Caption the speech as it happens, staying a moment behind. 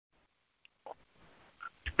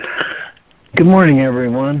Good morning,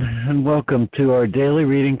 everyone, and welcome to our daily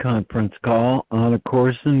reading conference call on A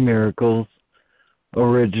Course in Miracles,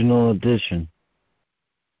 Original Edition.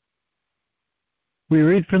 We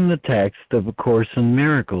read from the text of A Course in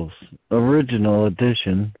Miracles, Original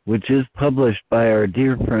Edition, which is published by our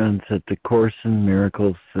dear friends at the Course in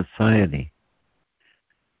Miracles Society.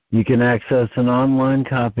 You can access an online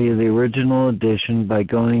copy of the original edition by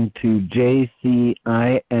going to jcim.net,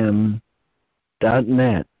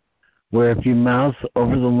 where if you mouse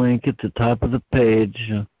over the link at the top of the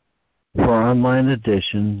page for online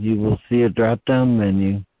edition, you will see a drop-down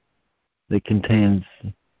menu that contains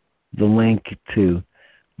the link to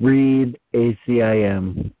Read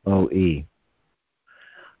ACIM OE.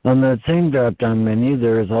 On that same drop-down menu,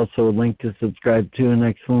 there is also a link to subscribe to an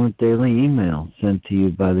excellent daily email sent to you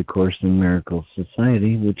by the Course in Miracles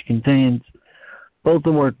Society, which contains both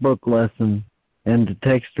the workbook lesson and the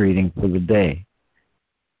text reading for the day.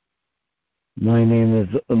 My name is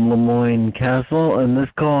Lemoyne Castle, and this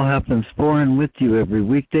call happens for and with you every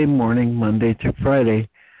weekday morning, Monday through Friday,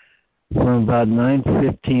 from about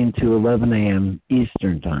 9:15 to 11 a.m.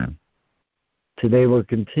 Eastern Time. Today we're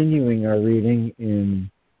continuing our reading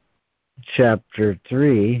in Chapter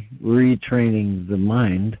 3, Retraining the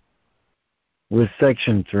Mind, with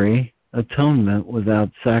Section 3, Atonement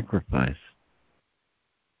Without Sacrifice.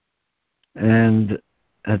 And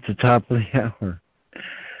at the top of the hour,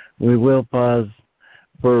 we will pause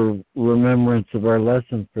for remembrance of our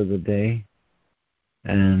lesson for the day.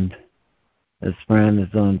 And as Fran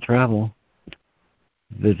is on travel,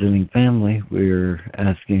 visiting family, we're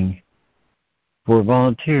asking for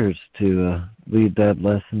volunteers to lead that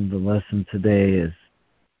lesson. The lesson today is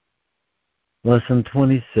Lesson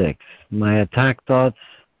 26. My attack thoughts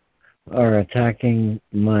are attacking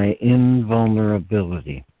my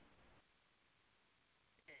invulnerability.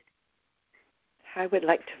 I would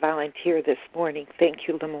like to volunteer this morning. Thank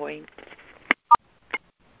you, Lemoyne.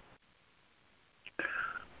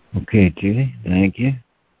 Okay, Judy, thank you.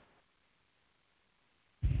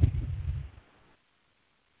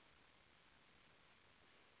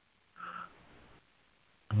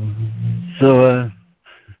 So,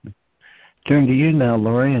 turn to you now,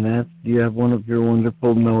 Lori, and ask, do you have one of your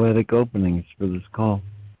wonderful noetic openings for this call?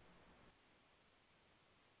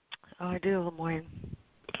 Oh, I do, Lemoyne.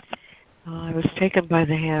 I was taken by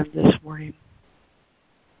the hand this morning,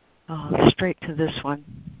 straight to this one,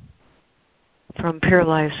 from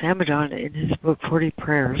Acim Jan in his book, 40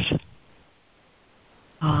 Prayers.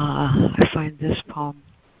 I find this poem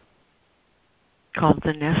called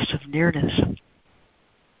The Nest of Nearness.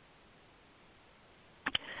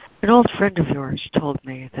 An old friend of yours told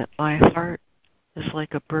me that my heart is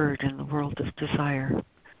like a bird in the world of desire,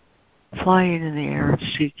 flying in the air of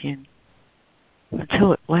seeking,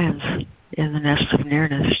 until it lands in the nest of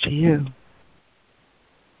nearness to you.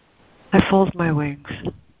 I fold my wings.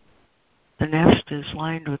 The nest is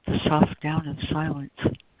lined with the soft down of silence,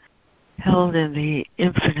 held in the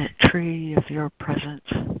infinite tree of your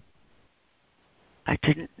presence. I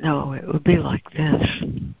didn't know it would be like this.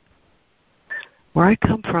 Where I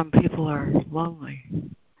come from, people are lonely.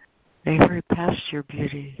 They hurry past your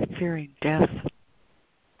beauty, fearing death.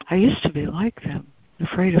 I used to be like them,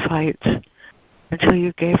 afraid of heights, until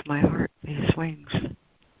you gave my heart these wings.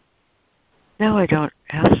 Now I don't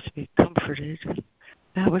ask to be comforted.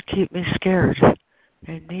 That would keep me scared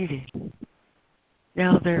and needy.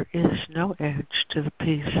 Now there is no edge to the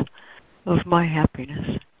peace of my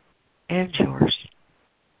happiness and yours.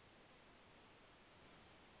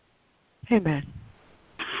 Amen.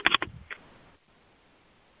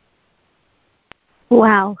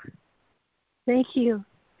 Wow. Thank you.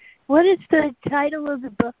 What is the title of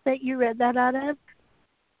the book that you read that out of?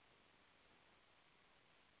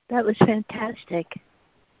 That was fantastic.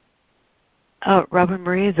 Robin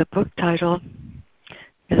Marie, the book title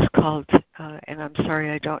is called, and I'm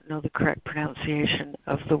sorry I don't know the correct pronunciation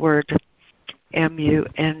of the word,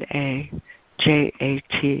 M-U-N-A-J-A-T.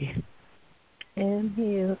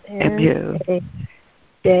 M-U-N-A-J-A-T.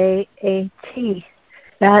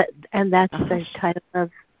 That's the title of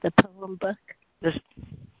the poem book?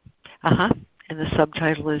 And the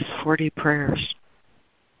subtitle is 40 Prayers,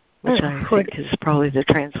 which I think is probably the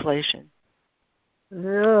translation.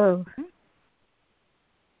 Oh.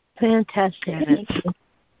 Fantastic.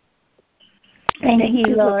 Thank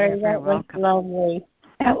you, Laura. That was welcome. Lovely.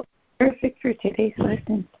 That was perfect for today's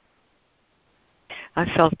lesson. I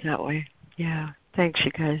felt that way. Yeah. Thanks,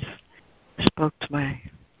 you guys. Spoke to my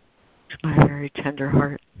very tender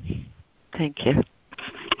heart. Thank you.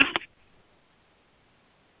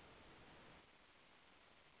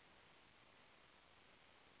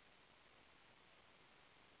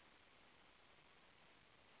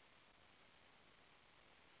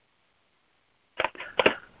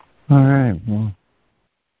 All right. Well,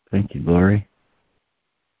 thank you, Lori.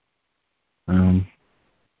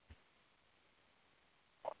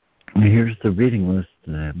 Here's the reading list.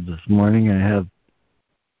 This morning I have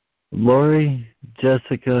Lori,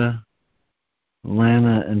 Jessica,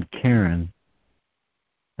 Lana, and Karen.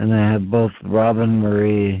 And I have both Robin,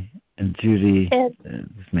 Marie, and Judy.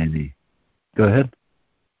 Maybe. Go ahead.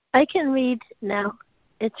 I can read now.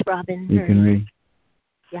 It's Robin. You can read?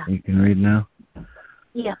 Yeah. You can read now?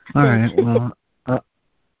 Yeah. All right. Well,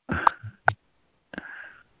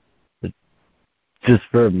 just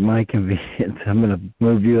for my convenience, I'm going to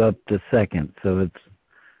move you up to second. So it's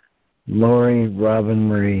Lori, Robin,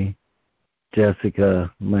 Marie,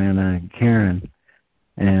 Jessica, Lana, and Karen.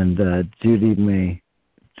 And Judy may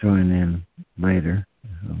join in later.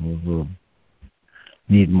 We'll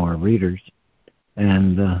need more readers.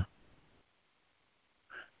 And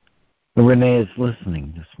Renee is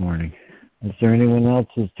listening this morning. Is there anyone else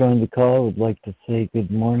who's joined the call who would like to say good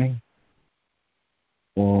morning?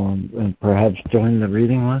 And perhaps join the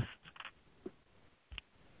reading list?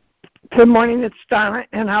 Good morning, it's Donna,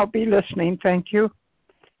 and I'll be listening. Thank you.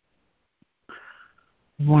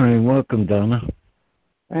 Good morning. Welcome, Donna.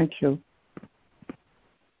 Thank you.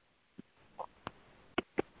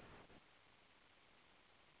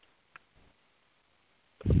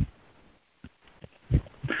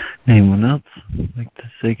 Anyone else like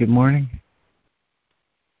to say good morning?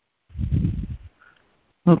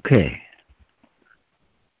 Okay.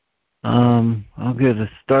 I'll get us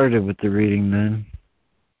started with the reading then.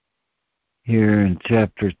 Here in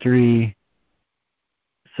chapter 3,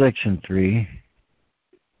 section 3,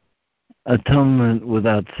 Atonement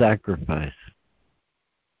without sacrifice.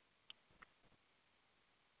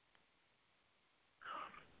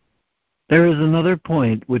 There is another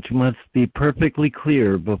point which must be perfectly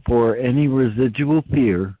clear before any residual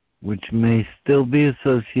fear, which may still be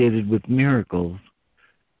associated with miracles,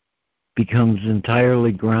 becomes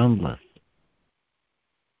entirely groundless.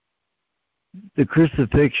 The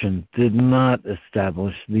crucifixion did not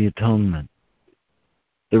establish the atonement.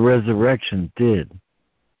 The resurrection did.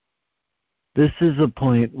 This is a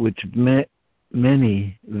point which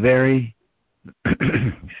many very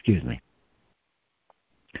excuse me.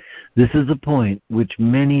 This is a point which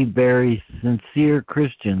many very sincere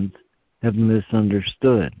Christians have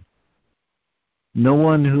misunderstood. No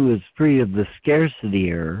one who is free of the scarcity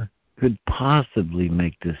error could possibly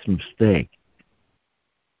make this mistake.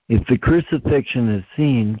 If the crucifixion is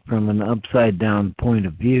seen from an upside-down point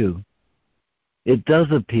of view, it does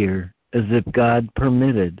appear as if God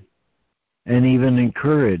permitted and even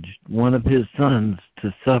encouraged one of his sons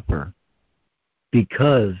to suffer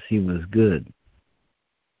because he was good.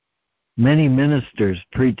 Many ministers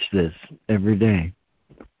preach this every day.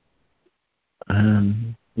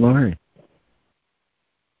 Lori.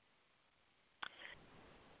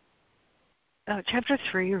 Chapter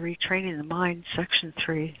 3, Retraining the Mind, Section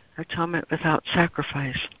 3, Atonement Without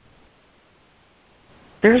Sacrifice.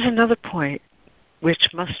 There is another point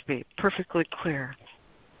which must be perfectly clear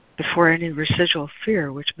before any residual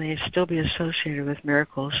fear which may still be associated with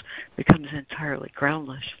miracles becomes entirely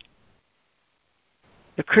groundless.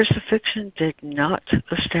 The crucifixion did not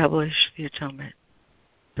establish the atonement.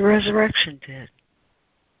 The resurrection did.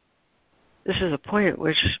 This is a point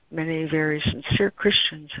which many very sincere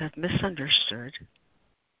Christians have misunderstood.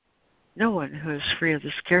 No one who is free of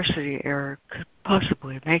the scarcity error could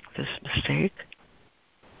possibly make this mistake.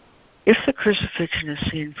 If the crucifixion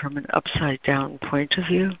is seen from an upside-down point of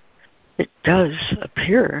view, it does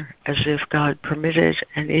appear as if God permitted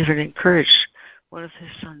and even encouraged one of his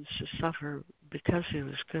sons to suffer because he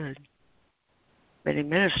was good. Many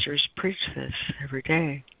ministers preach this every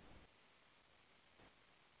day.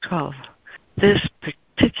 12. This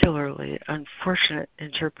particularly unfortunate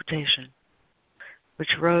interpretation,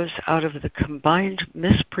 which rose out of the combined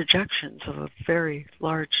misprojections of a very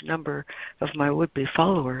large number of my would-be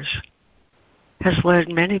followers, has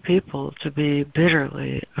led many people to be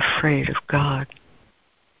bitterly afraid of God.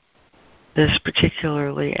 This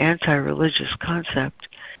particularly anti-religious concept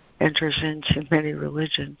enters into many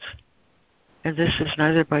religions, and this is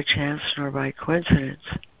neither by chance nor by coincidence.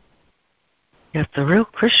 Yet the real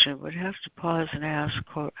Christian would have to pause and ask,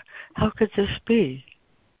 quote, how could this be?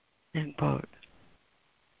 End quote.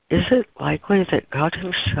 Is it likely that God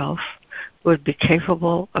himself would be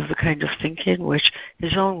capable of the kind of thinking which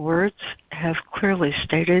his own words have clearly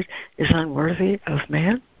stated is unworthy of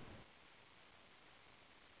man?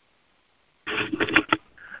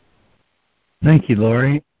 Thank you,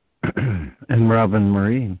 Lori. And Robin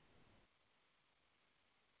Marie.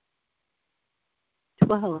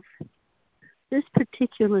 12. This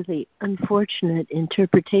particularly unfortunate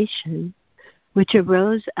interpretation, which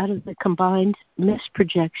arose out of the combined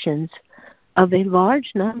misprojections of a large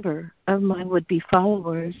number of my would-be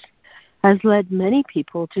followers, has led many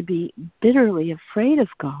people to be bitterly afraid of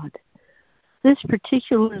God. This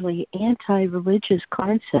particularly anti-religious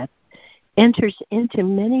concept enters into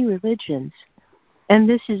many religions, and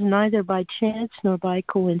this is neither by chance nor by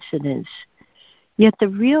coincidence. Yet the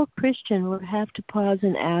real Christian would have to pause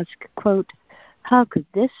and ask, quote, how could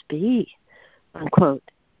this be? Unquote.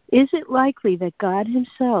 Is it likely that God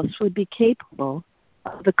himself would be capable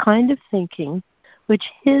of the kind of thinking which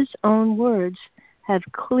his own words have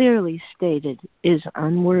clearly stated is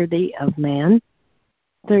unworthy of man?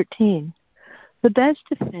 13. The best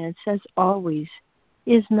defense, as always,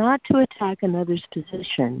 is not to attack another's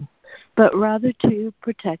position, but rather to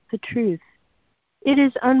protect the truth. It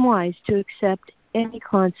is unwise to accept any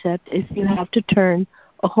concept if you have to turn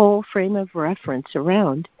a whole frame of reference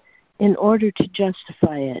around in order to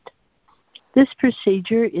justify it. This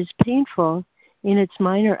procedure is painful in its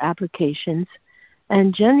minor applications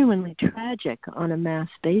and genuinely tragic on a mass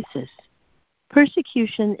basis.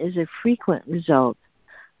 Persecution is a frequent result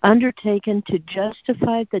undertaken to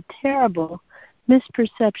justify the terrible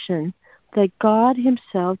misperception that God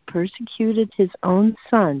himself persecuted his own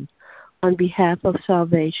Son on behalf of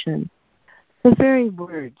salvation. The very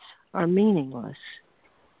words are meaningless.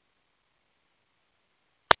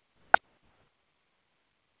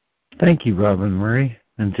 Thank you, Robin Marie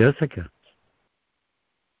and Jessica.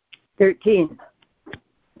 13.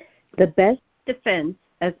 The best defense,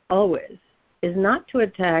 as always, is not to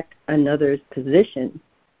attack another's position,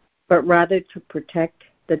 but rather to protect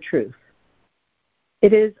the truth.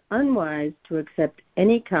 It is unwise to accept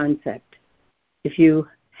any concept if you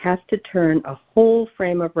have to turn a whole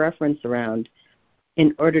frame of reference around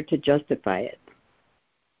in order to justify it.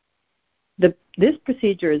 This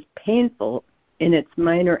procedure is painful in its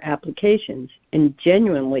minor applications and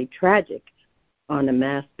genuinely tragic on a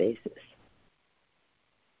mass basis.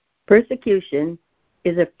 Persecution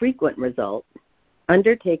is a frequent result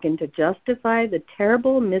undertaken to justify the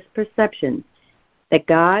terrible misperception that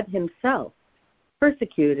God himself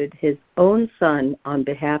persecuted his own Son on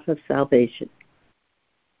behalf of salvation.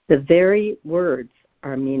 The very words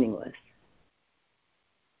are meaningless.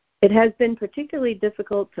 It has been particularly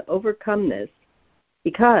difficult to overcome this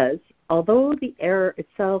because, although the error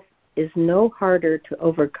itself is no harder to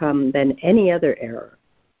overcome than any other error,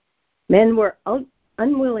 men were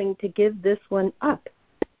unwilling to give this one up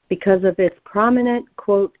because of its prominent,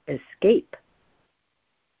 quote, escape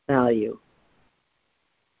value.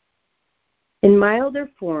 In milder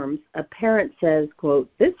forms, a parent says, quote,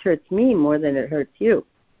 this hurts me more than it hurts you,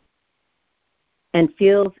 and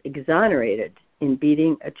feels exonerated in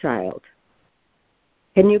beating a child.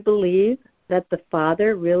 Can you believe that the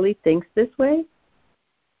father really thinks this way?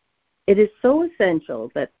 It is so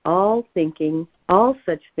essential that all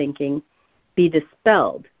such thinking be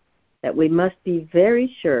dispelled that we must be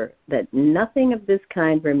very sure that nothing of this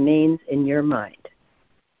kind remains in your mind.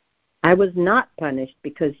 I was not punished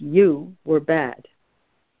because you were bad.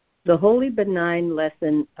 The holy benign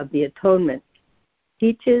lesson of the atonement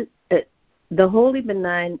teaches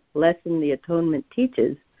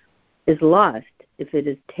is lost if it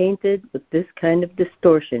is tainted with this kind of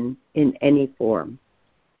distortion in any form.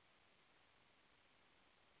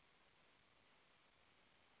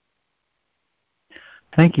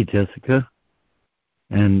 Thank you, Jessica.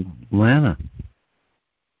 And Lana.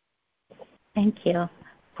 Thank you.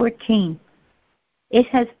 14. It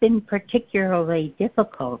has been particularly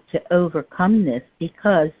difficult to overcome this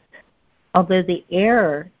because, although the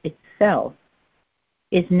error itself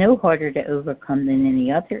is no harder to overcome than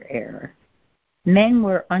any other error, men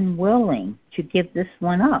were unwilling to give this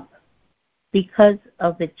one up because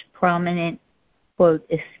of its prominent, quote,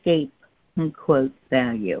 escape, unquote,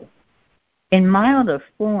 value. In milder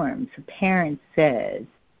forms, a parent says,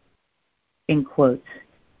 in quotes,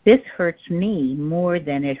 this hurts me more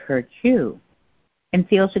than it hurts you, and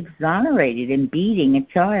feels exonerated in beating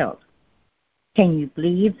a child. Can you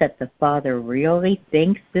believe that the father really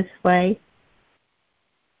thinks this way?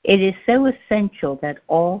 It is so essential that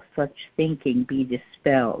all such thinking be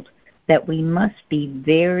dispelled that we must be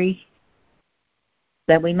very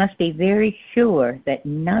sure that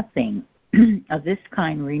nothing of this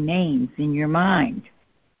kind remains in your mind.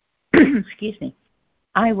 Excuse me.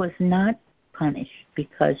 I was not punished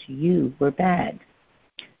because you were bad.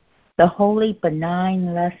 The holy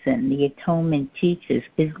benign lesson the atonement teaches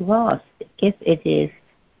is lost if it is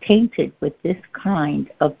tainted with this kind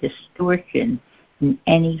of distortion in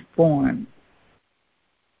any form.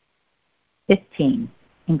 15,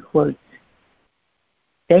 in quotes,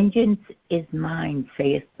 Vengeance is mine,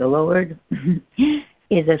 saith the Lord,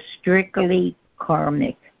 is a strictly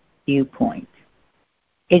karmic viewpoint.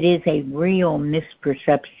 It is a real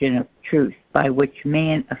misperception of truth by which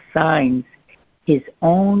man assigns his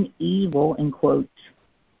own evil, in quotes,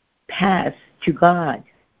 past to God.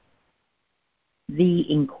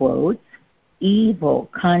 The, in quotes, evil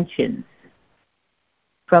conscience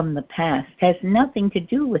from the past has nothing to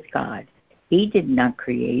do with God. He did not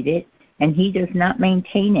create it, and he does not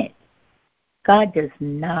maintain it. God does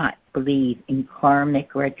not believe in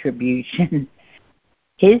karmic retribution.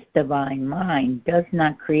 His divine mind does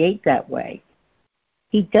not create that way.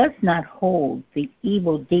 He does not hold the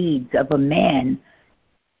evil deeds of a man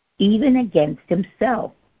even against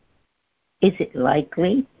himself. Is it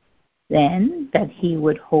likely, then, that he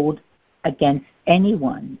would hold against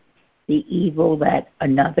anyone the evil that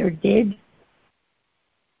another did?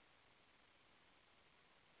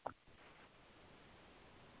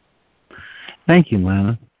 Thank you,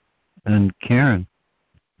 Lana. And Karen.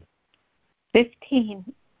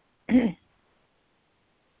 15.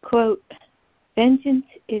 Quote, vengeance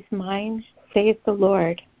is mine, saith the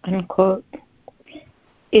Lord, unquote,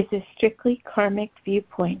 is a strictly karmic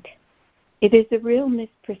viewpoint. It is a real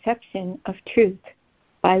misperception of truth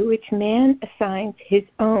by which man assigns his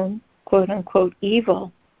own, quote-unquote,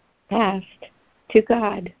 evil past to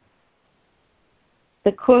God.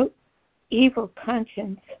 The, quote, evil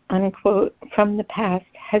conscience, unquote, from the past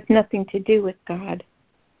has nothing to do with God.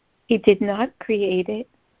 He did not create it,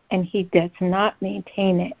 and he does not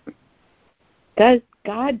maintain it.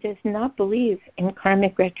 God does not believe in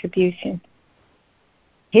karmic retribution.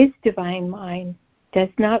 His divine mind does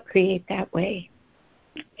not create that way.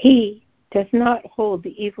 He does not hold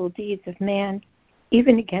the evil deeds of man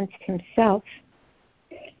even against himself.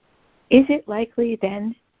 Is it likely,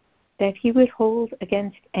 then, that he would hold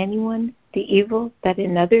against anyone the evil that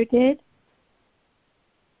another did?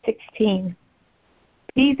 16.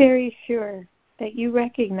 Be very sure that you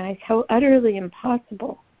recognize how utterly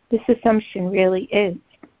impossible this assumption really is,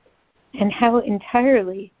 and how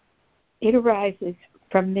entirely it arises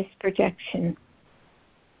from misprojection.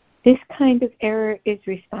 This kind of error is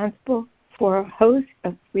responsible for a host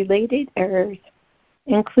of related errors,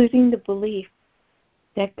 including the belief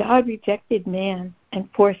that God rejected man and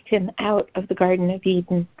forced him out of the Garden of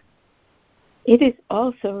Eden. It is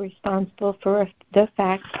also responsible for the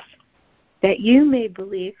fact that you may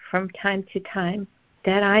believe from time to time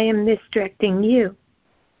that I am misdirecting you.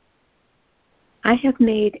 I have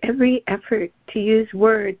made every effort to use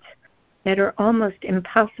words that are almost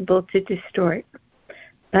impossible to distort,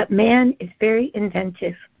 but man is very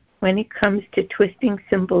inventive when it comes to twisting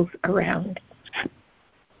symbols around.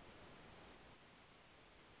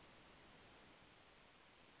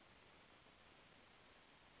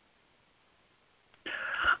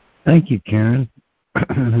 Thank you, Karen.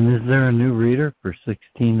 And is there a new reader for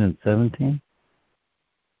 16 and 17?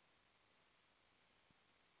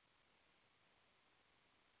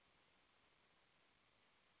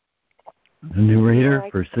 A new reader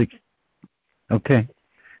for 6. Okay.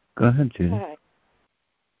 Go ahead, Judy. Hi.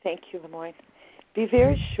 Thank you, Lemoyne. Be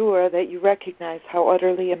very sure that you recognize how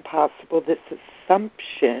utterly impossible this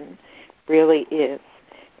assumption really is,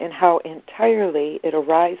 and how entirely it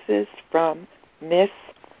arises from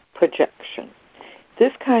misprojection.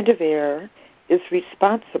 This kind of error is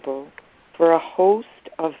responsible for a host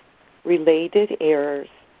of related errors,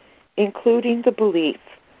 including the belief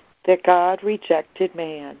that God rejected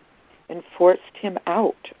man and forced him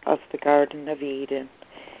out of the Garden of Eden.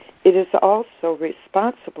 It is also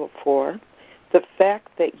responsible for the fact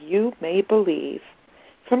that you may believe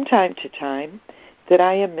from time to time that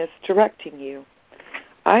I am misdirecting you.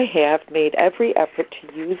 I have made every effort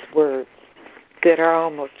to use words that are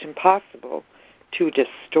almost impossible to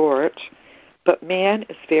distort, but man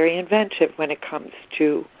is very inventive when it comes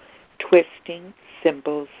to twisting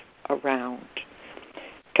symbols around.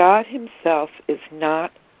 God himself is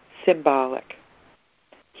not symbolic.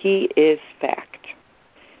 He is fact.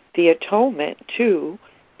 The atonement, too,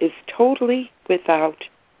 is totally without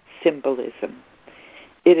symbolism.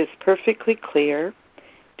 It is perfectly clear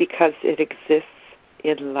because it exists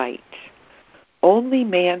in light. Only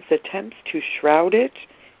man's attempts to shroud it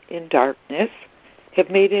in darkness have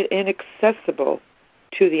made it inaccessible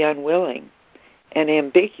to the unwilling and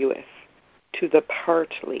ambiguous to the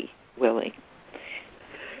partly willing.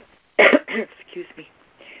 Excuse me.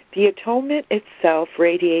 The atonement itself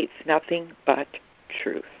radiates nothing but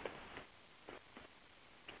truth.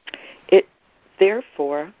 It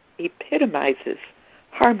therefore epitomizes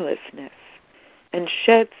harmlessness and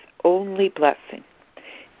sheds only blessing.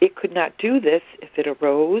 It could not do this if it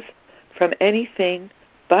arose from anything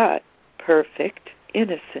but perfect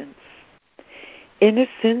innocence.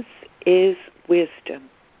 Innocence is wisdom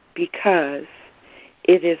because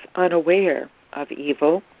it is unaware of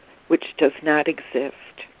evil, which does not exist.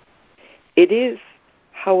 It is,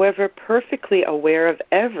 however, perfectly aware of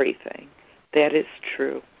everything that is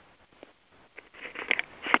true.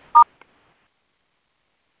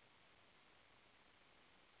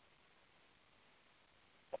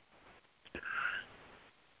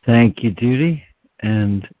 Thank you, Judy.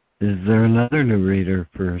 And is there another new reader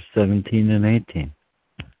for 17 and 18?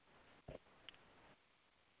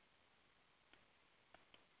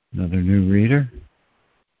 Another new reader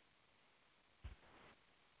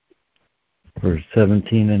for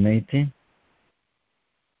 17 and 18?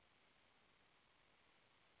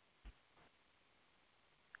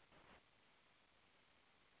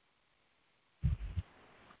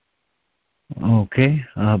 Okay,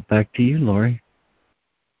 back to you, Lori.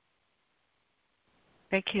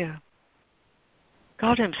 Thank you.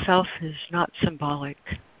 God himself is not symbolic.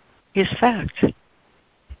 He is fact.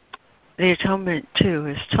 The atonement, too,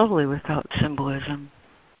 is totally without symbolism.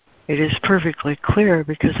 It is perfectly clear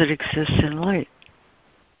because it exists in light.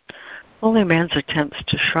 Only man's attempts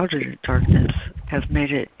to shroud it in darkness have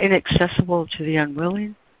made it inaccessible to the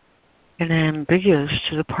unwilling and ambiguous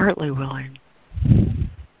to the partly willing.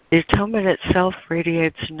 The atonement itself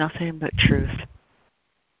radiates nothing but truth.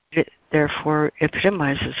 It therefore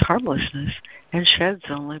epitomizes harmlessness and sheds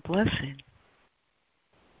only blessing.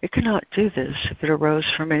 It cannot do this if it arose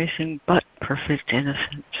from anything but perfect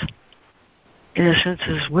innocence. Innocence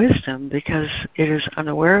is wisdom because it is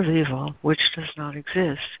unaware of evil, which does not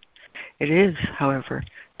exist. It is, however,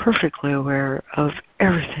 perfectly aware of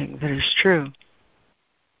everything that is true.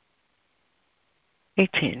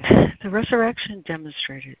 18. The resurrection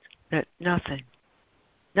demonstrated that nothing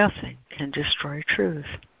can destroy truth.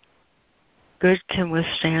 Good can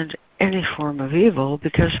withstand any form of evil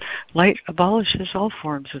because light abolishes all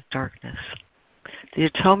forms of darkness. The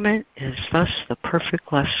atonement is thus the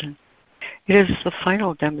perfect lesson. It is the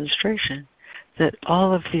final demonstration that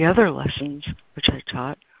all of the other lessons which I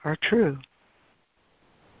taught are true.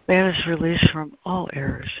 Man is released from all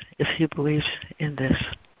errors if he believes in this.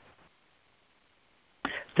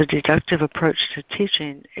 The deductive approach to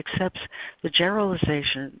teaching accepts the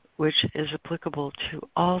generalization which is applicable to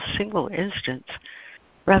all single instants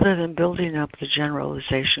rather than building up the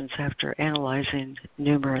generalizations after analyzing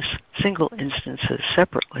numerous single instances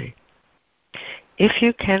separately. If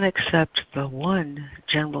you can accept the one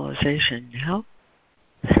generalization now,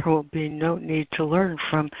 there will be no need to learn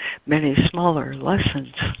from many smaller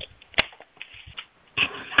lessons.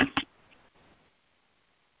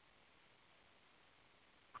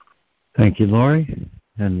 Thank you, Lori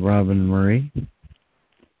and Robin Marie.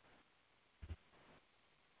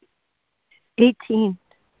 18.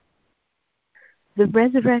 The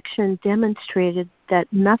resurrection demonstrated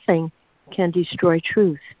that nothing can destroy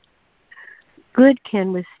truth. Good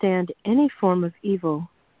can withstand any form of evil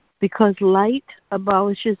because light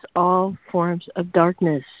abolishes all forms of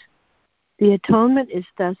darkness. The atonement is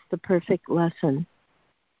thus the perfect lesson.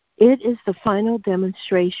 It is the final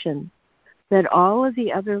demonstration that all of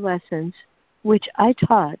the other lessons which I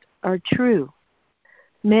taught are true.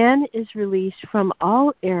 Man is released from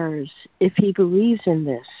all errors if he believes in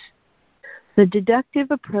this. The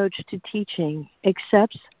deductive approach to teaching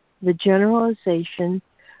accepts the generalization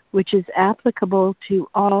which is applicable to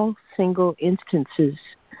all single instances,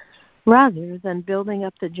 rather than building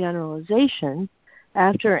up the generalization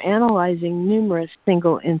after analyzing numerous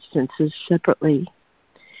single instances separately.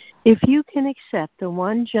 If you can accept the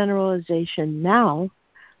one generalization now,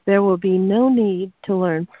 there will be no need to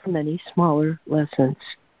learn from any smaller lessons.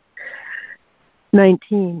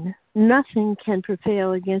 19. Nothing can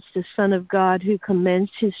prevail against the Son of God who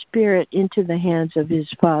commends his spirit into the hands of his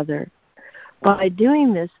Father. By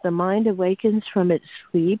doing this, the mind awakens from its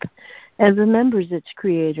sleep and remembers its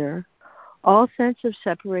Creator. All sense of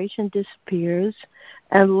separation disappears,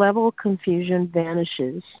 and level confusion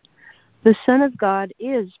vanishes. The Son of God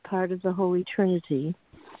is part of the Holy Trinity,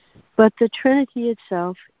 but the Trinity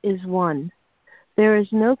itself is one. There is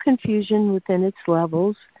no confusion within its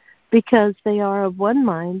levels because they are of one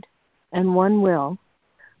mind and one will.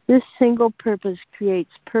 This single purpose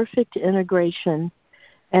creates perfect integration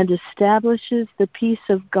and establishes the peace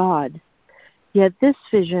of God. Yet this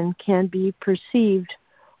vision can be perceived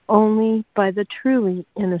only by the truly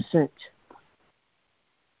innocent.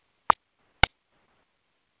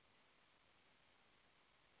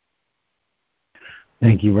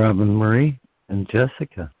 Thank you, Robin Marie and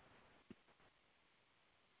Jessica.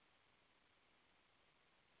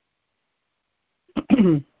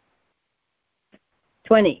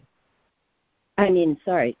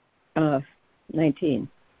 19.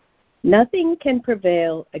 Nothing can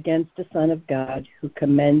prevail against the Son of God who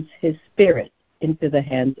commends his spirit into the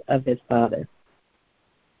hands of his Father.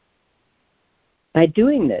 By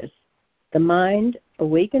doing this, the mind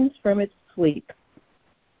awakens from its sleep,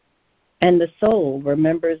 and the soul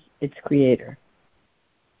remembers its Creator.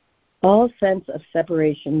 All sense of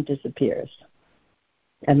separation disappears,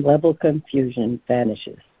 and level confusion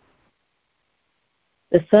vanishes.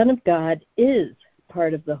 The Son of God is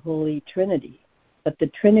part of the Holy Trinity, but the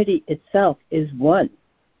Trinity itself is one.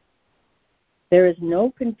 There is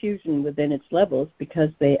no confusion within its levels because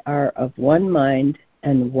they are of one mind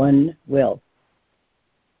and one will.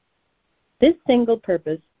 This single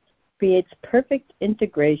purpose creates perfect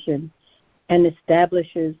integration and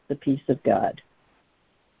establishes the peace of God.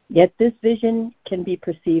 Yet this vision can be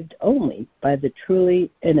perceived only by the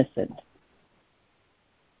truly innocent.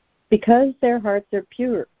 Because their hearts are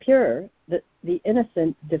pure, the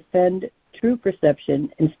innocent defend true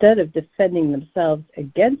perception instead of defending themselves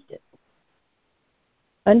against it.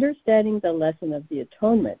 Understanding the lesson of the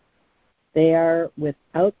atonement, they are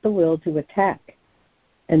without the will to attack,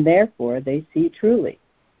 and therefore they see truly.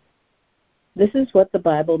 This is what the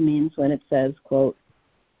Bible means when it says, quote,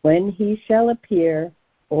 "When he shall appear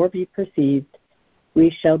or be perceived, we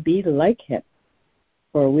shall be like him,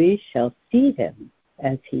 for we shall see him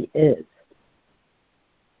as he is."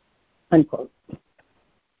 Unquote.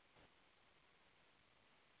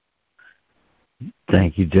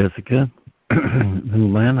 Thank you, Jessica.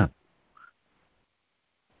 Lana.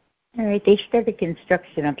 All right, they started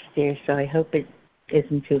construction upstairs, so I hope it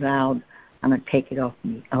isn't too loud. I'm going to take it off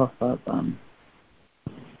of.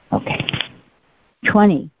 Okay.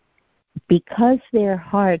 20. Because their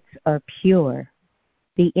hearts are pure,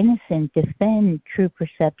 the innocent defend true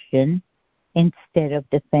perception instead of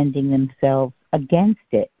defending themselves against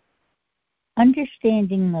it.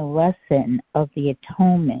 Understanding the lesson of the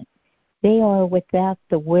atonement, they are without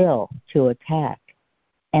the will to attack,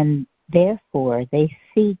 and therefore they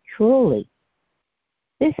see truly.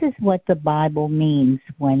 This is what the Bible means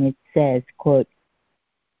when it says, quote,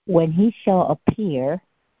 "When he shall appear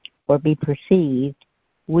or be perceived,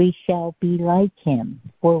 we shall be like him,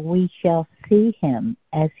 for we shall see him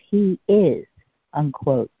as he is,"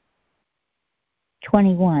 unquote.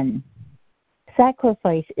 21.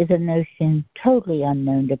 Sacrifice is a notion totally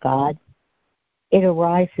unknown to God. It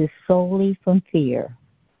arises solely from fear.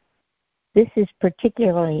 This is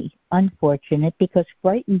particularly unfortunate because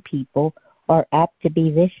frightened people are apt to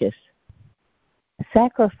be vicious.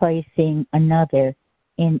 Sacrificing another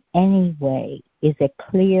in any way is a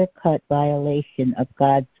clear-cut violation of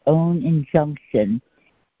God's own injunction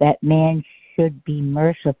that man should be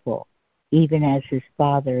merciful, even as his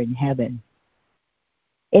Father in heaven.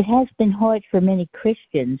 It has been hard for many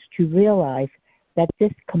Christians to realize that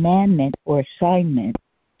this commandment or assignment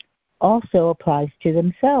also applies to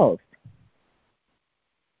themselves.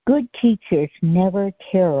 Good teachers never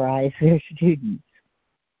terrorize their students.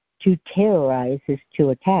 To terrorize is to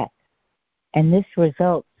attack, and this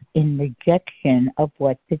results in rejection of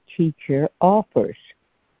what the teacher offers.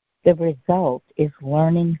 The result is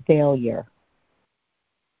learning failure.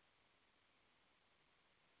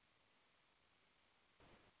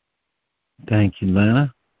 Thank you,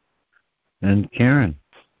 Lana. And Karen.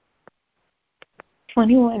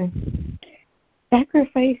 21.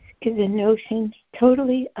 Sacrifice is a notion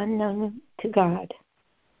totally unknown to God.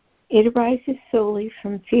 It arises solely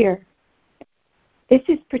from fear. This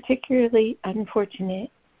is particularly unfortunate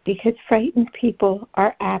because frightened people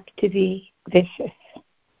are apt to be vicious.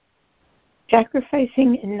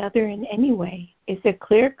 Sacrificing another in any way is a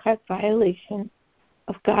clear-cut violation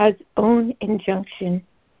of God's own injunction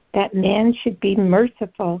that man should be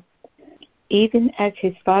merciful, even as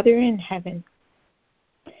his Father in heaven.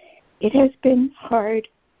 It has been hard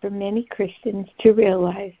for many Christians to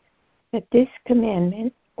realize that this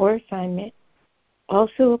commandment or assignment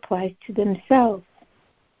also applies to themselves.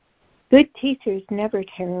 Good teachers never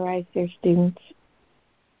terrorize their students.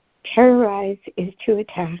 Terrorize is to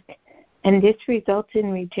attack, and this results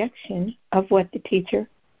in rejection of what the teacher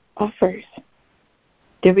offers.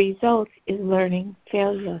 The result is learning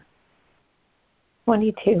failure.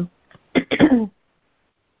 22.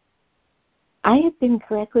 I have been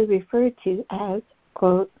correctly referred to as,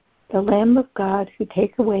 quote, "the Lamb of God who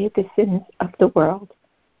takes away the sins of the world,"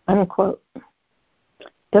 unquote.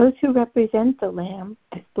 Those who represent the Lamb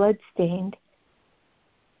as blood-stained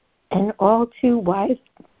and all too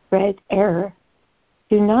widespread error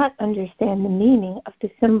do not understand the meaning of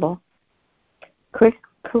the symbol.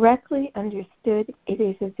 Correctly understood, it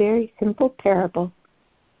is a very simple parable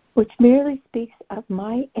which merely speaks of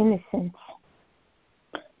my innocence.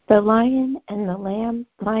 The lion and the lamb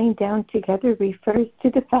lying down together refers to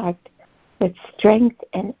the fact that strength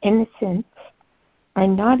and innocence are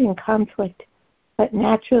not in conflict, but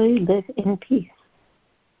naturally live in peace.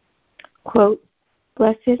 Quote,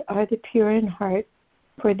 "Blessed are the pure in heart,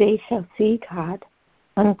 for they shall see God,"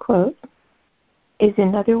 unquote, is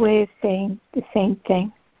another way of saying the same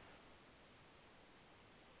thing.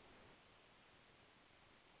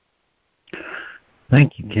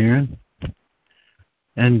 Thank you, Karen.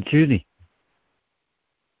 And Judy.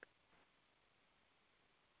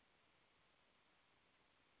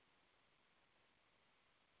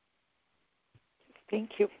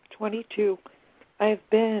 Thank you. 22. I have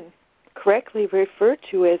been correctly referred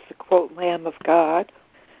to as the, quote, Lamb of God,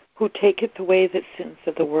 who taketh away the sins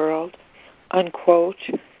of the world, unquote.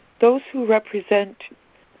 Those who represent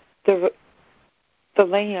the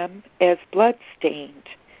Lamb as blood-stained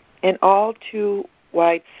and all too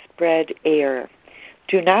widespread error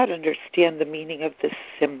do not understand the meaning of this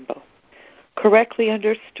symbol. Correctly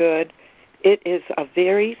understood, it is a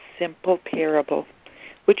very simple parable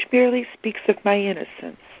which merely speaks of my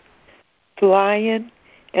innocence. The lion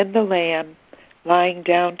and the lamb lying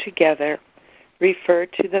down together refer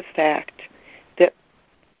to the fact that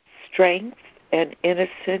strength and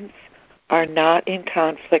innocence are not in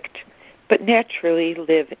conflict, but naturally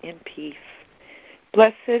live in peace.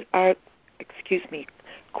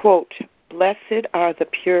 Quote, "Blessed are the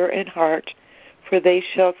pure in heart, for they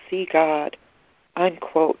shall see God,"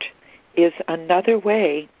 unquote, is another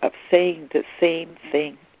way of saying the same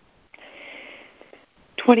thing.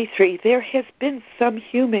 23. There has been some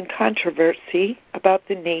human controversy about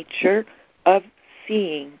the nature of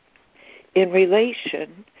seeing in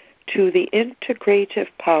relation to the integrative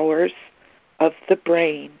powers of the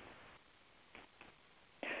brain.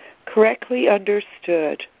 Correctly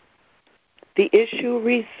understood, the issue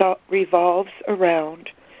revolves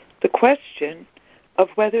around the question of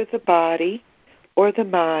whether the body or the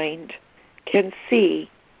mind can see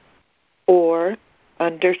or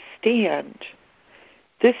understand.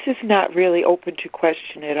 This is not really open to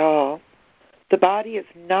question at all. The body is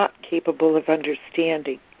not capable of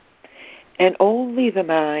understanding, and only the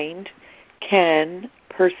mind can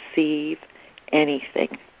perceive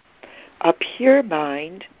anything. A pure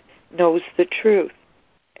mind knows the truth,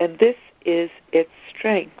 and this is its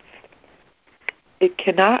strength. It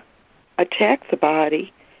cannot attack the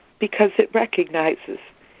body because it recognizes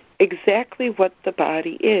exactly what the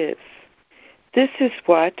body is. This is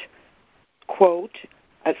what, quote,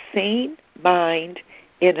 "a sane mind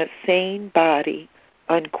in a sane body,"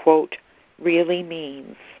 unquote, really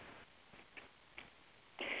means.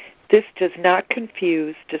 This does not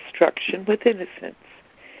confuse destruction with innocence,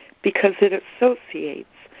 because it associates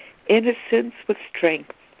innocence with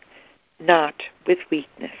strength, not with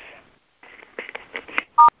weakness.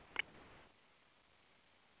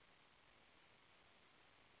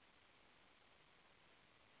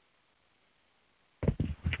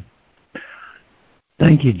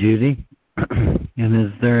 Thank you, Judy. And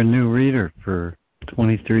is there a new reader for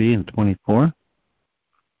 23 and 24?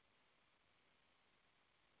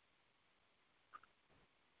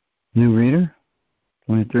 New reader?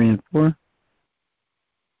 23 and 4?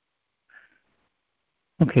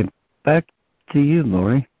 Okay, back to you,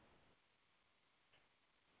 Lori.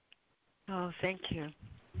 Oh, thank you.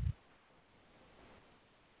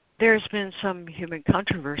 There's been some human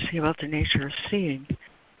controversy about the nature of seeing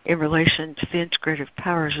in relation to the integrative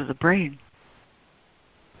powers of the brain.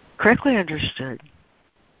 Correctly understood,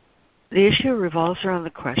 the issue revolves around the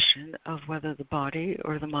question of whether the body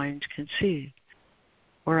or the mind can see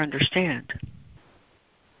or understand.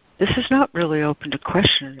 This is not really open to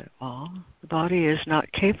question at all. The body is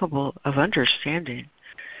not capable of understanding,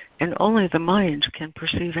 and only the mind can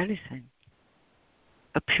perceive anything.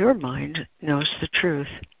 A pure mind knows the truth,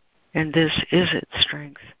 and this is its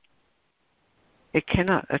strength. It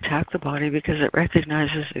cannot attack the body because it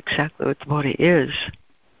recognizes exactly what the body is.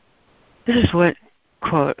 This is what,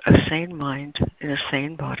 quote, "a sane mind in a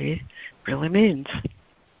sane body" really means.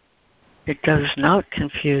 It does not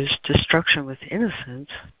confuse destruction with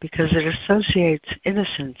innocence because it associates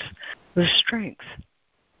innocence with strength,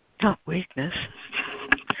 not weakness.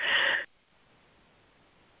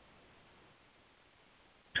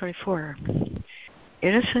 24.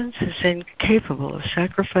 Innocence is incapable of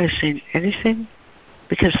sacrificing anything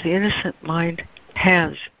because the innocent mind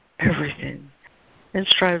has everything and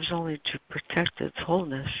strives only to protect its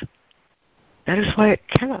wholeness. That is why it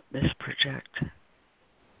cannot misproject.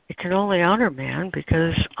 It can only honor man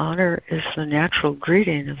because honor is the natural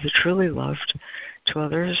greeting of the truly loved to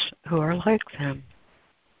others who are like them.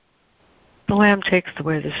 The Lamb takes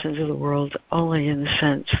away the sins of the world only in the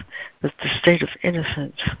sense that the state of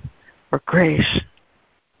innocence or grace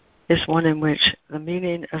is one in which the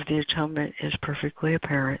meaning of the atonement is perfectly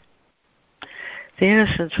apparent. The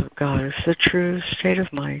innocence of God is the true state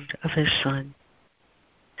of mind of His Son.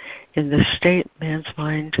 In this state, man's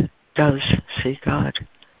mind does see God.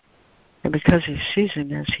 And because he sees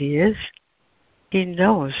Him as He is, he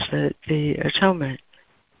knows that the atonement,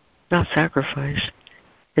 not sacrifice,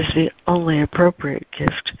 is the only appropriate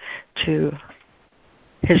gift to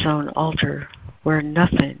His own altar, where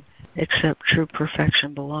nothing except true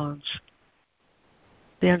perfection belongs.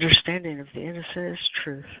 The understanding of the innocent is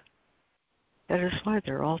truth. That is why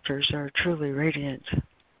their altars are truly radiant.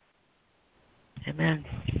 Amen.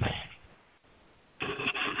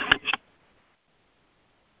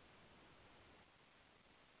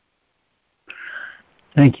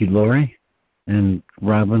 Thank you, Lori. And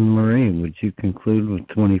Robin Marie, would you conclude with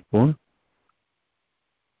 24?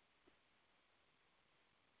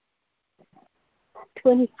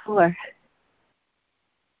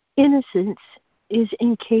 Innocence is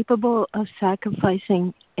incapable of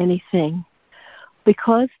sacrificing anything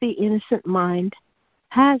because the innocent mind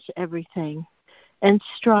has everything and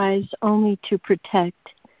strives only to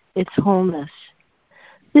protect its wholeness.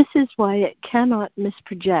 This is why it cannot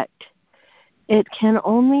misproject. It can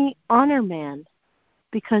only honor man,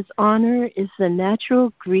 because honor is the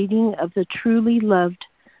natural greeting of the truly loved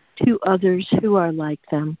to others who are like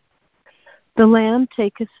them. The Lamb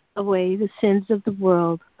taketh away the sins of the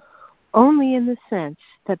world only in the sense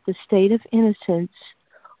that the state of innocence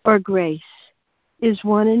or grace is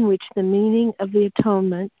one in which the meaning of the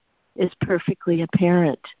atonement is perfectly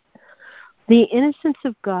apparent. The innocence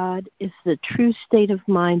of God is the true state of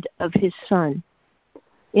mind of His Son.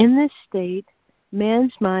 In this state,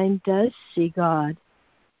 man's mind does see God,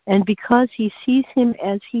 and because he sees Him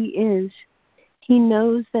as He is, he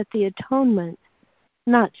knows that the atonement,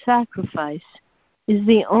 not sacrifice, is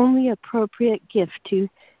the only appropriate gift to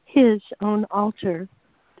His own altar,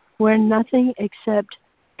 where nothing except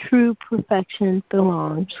true perfection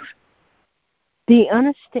belongs. The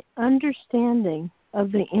understanding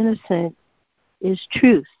of the innocent is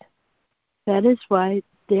truth. That is why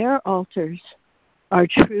their altars are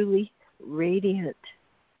truly radiant.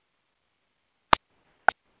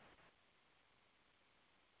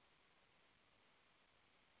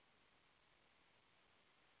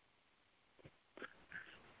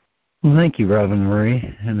 Well, thank you, Robin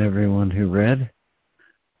Marie, and everyone who read.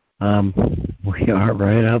 We are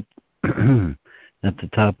right up at the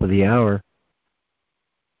top of the hour.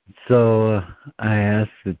 So I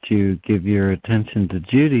ask that you give your attention to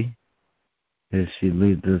Judy as she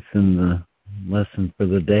leads us in the lesson for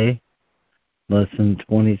the day, lesson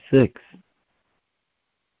 26.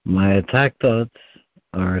 My attack thoughts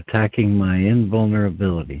are attacking my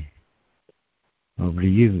invulnerability. Over to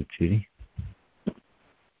you, Judy.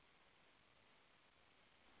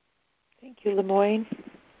 Thank you, Lemoyne.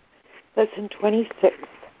 Lesson 26.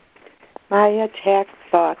 My attack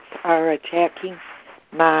thoughts are attacking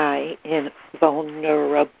my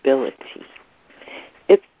invulnerability.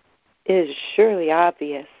 It is surely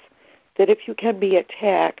obvious that if you can be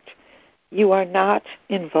attacked, you are not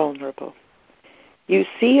invulnerable. You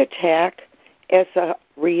see attack as a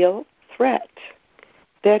real threat.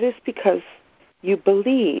 That is because you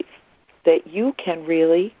believe that you can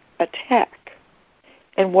really attack.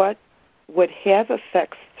 And what would have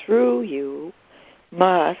effects through you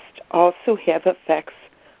must also have effects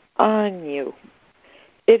on you.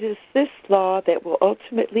 It is this law that will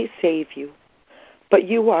ultimately save you, but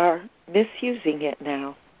you are misusing it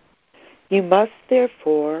now. You must,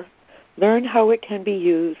 therefore, learn how it can be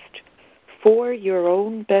used for your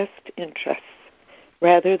own best interests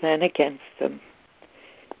rather than against them.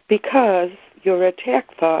 Because your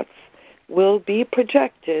attack thoughts will be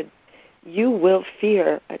projected, you will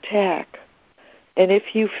fear attack. And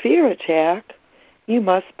if you fear attack, you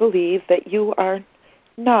must believe that you are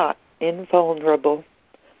not invulnerable.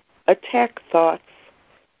 Attack thoughts,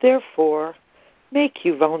 therefore, make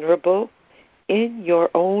you vulnerable in your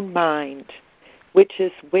own mind, which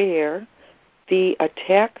is where the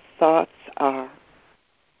attack thoughts are.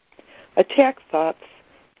 Attack thoughts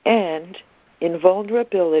and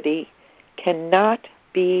invulnerability cannot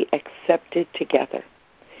be accepted together.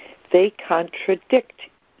 They contradict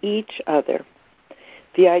each other.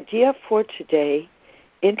 The idea for today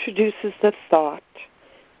introduces the thought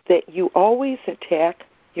that you always attack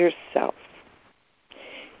yourself.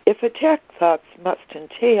 If attack thoughts must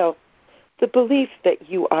entail the belief that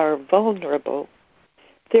you are vulnerable,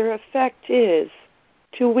 their effect is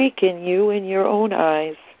to weaken you in your own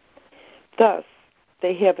eyes. Thus,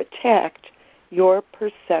 they have attacked your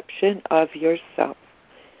perception of yourself.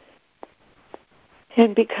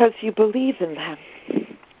 And because you believe in them,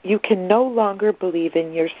 you can no longer believe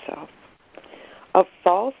in yourself. A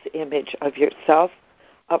false image of yourself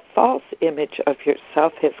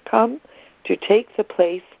has come to take the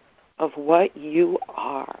place of what you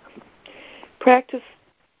are. Practice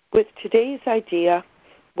with today's idea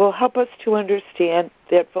will help us to understand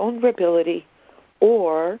that vulnerability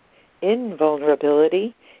or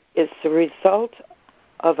invulnerability is the result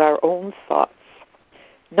of our own thoughts.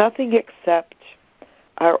 Nothing except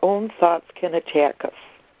our own thoughts can attack us.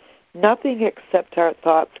 Nothing except our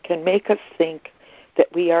thoughts can make us think that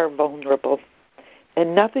we are vulnerable.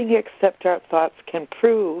 And nothing except our thoughts can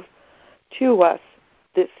prove to us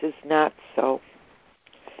this is not so.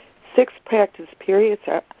 6 practice periods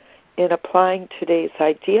are in applying today's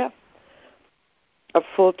idea. A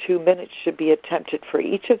full 2 minutes should be attempted for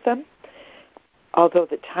each of them, although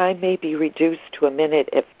the time may be reduced to a minute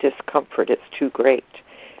if discomfort is too great.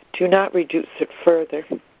 Do not reduce it further.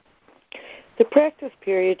 The practice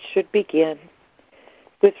period should begin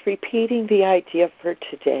with repeating the idea for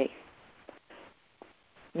today.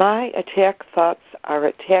 My attack thoughts are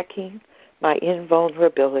attacking my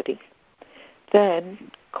invulnerability.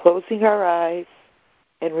 Then, closing our eyes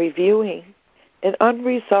and reviewing an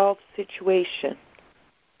unresolved situation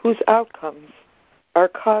whose outcomes are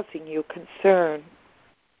causing you concern.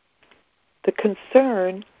 The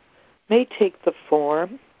concern may take the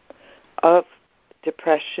form of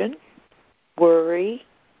depression, worry,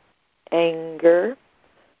 anger,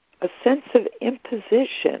 a sense of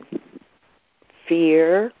imposition,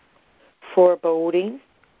 fear, foreboding,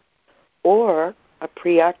 or a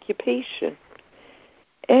preoccupation.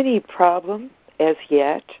 Any problem as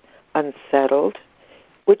yet unsettled,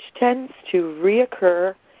 which tends to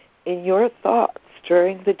reoccur in your thoughts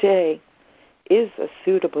during the day, is a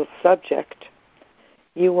suitable subject.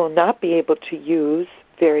 You will not be able to use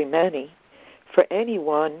very many for any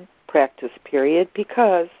one practice period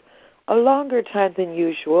because a longer time than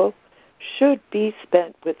usual should be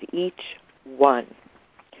spent with each one.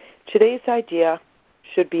 Today's idea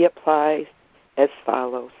should be applied as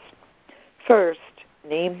follows. First,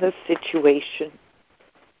 name the situation.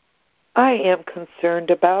 I am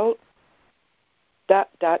concerned about ...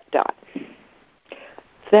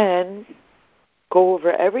 Then go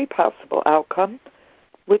over every possible outcome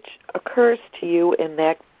which occurs to you in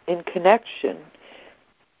that connection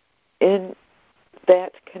and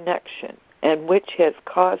which has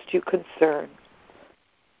caused you concern,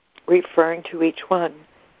 referring to each one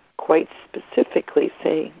quite specifically,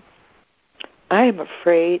 saying, I am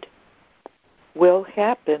afraid will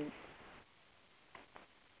happen.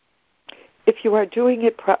 If you are doing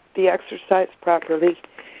the exercise properly,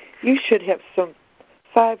 you should have some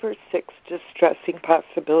 5 or 6 distressing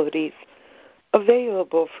possibilities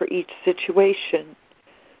available for each situation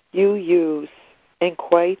you use, and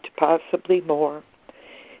quite possibly more.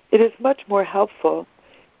 It is much more helpful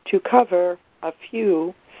to cover a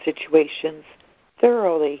few situations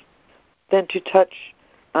thoroughly than to touch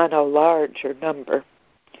on a larger number.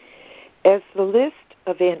 As the list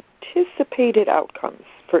of anticipated outcomes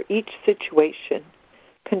for each situation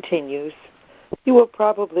continues, you will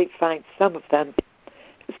probably find some of them,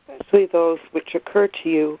 especially those which occur to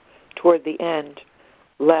you toward the end,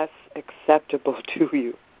 less acceptable to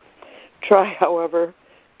you. Try, however,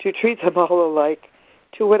 to treat them all alike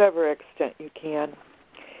to whatever extent you can.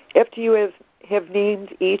 After you have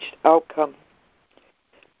named each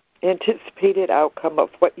anticipated outcome of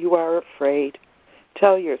what you are afraid,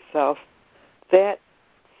 tell yourself, that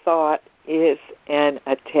thought is an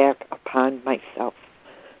attack upon myself.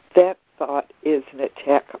 That thought is an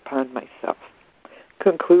attack upon myself.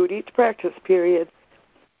 Conclude each practice period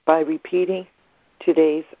by repeating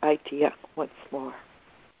today's idea once more.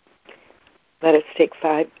 Let us take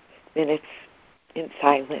 5 minutes in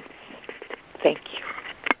silence. Thank you.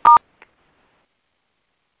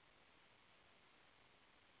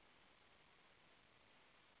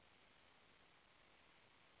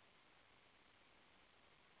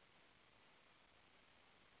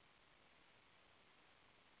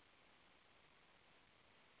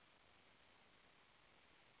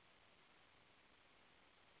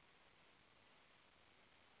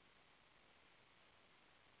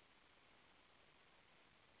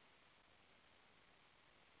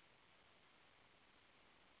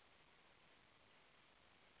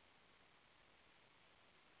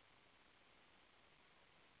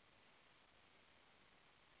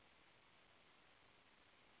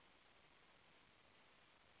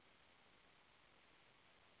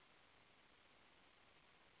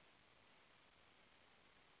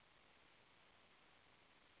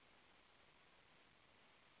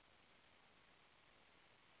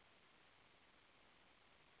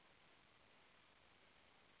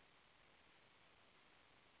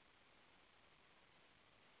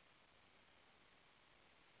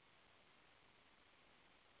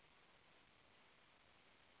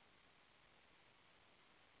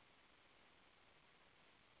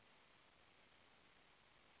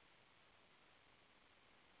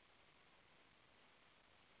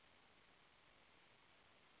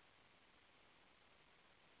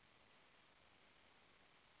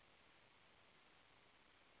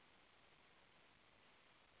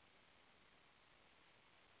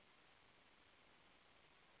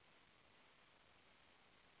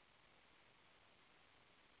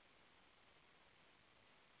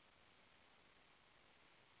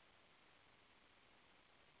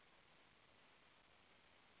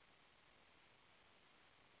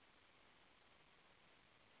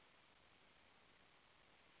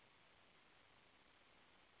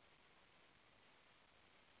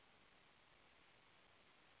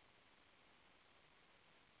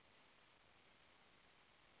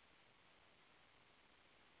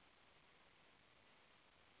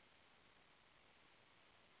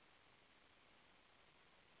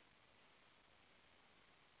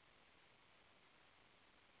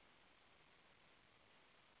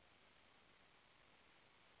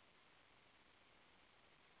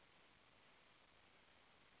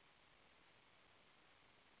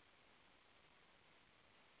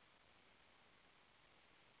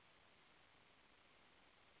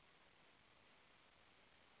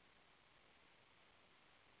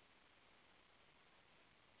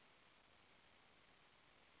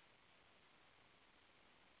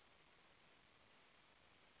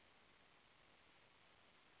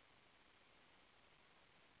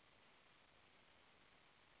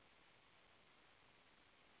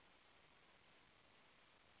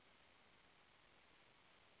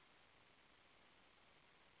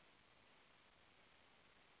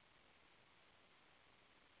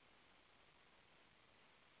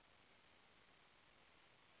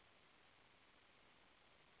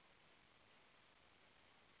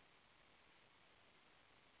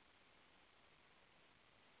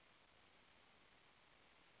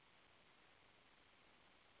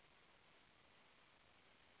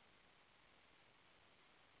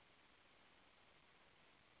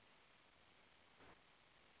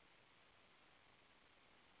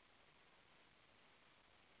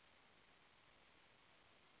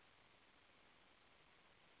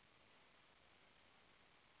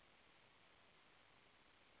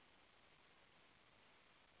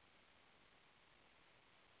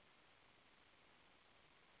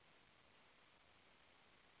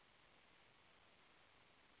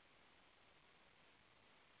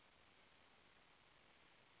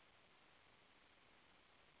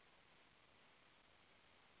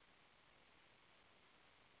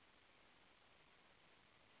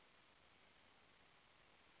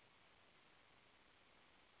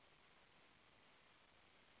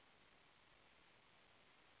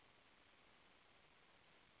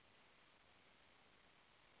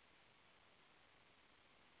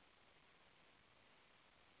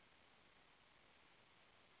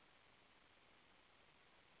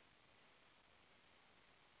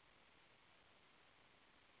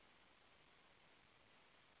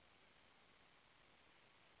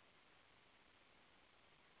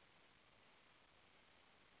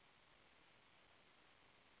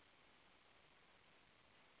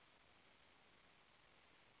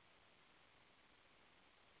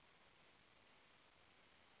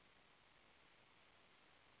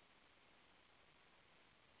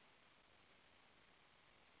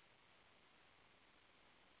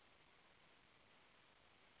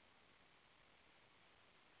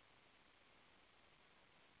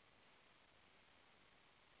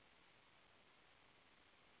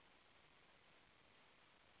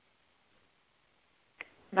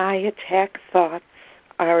 My attack thoughts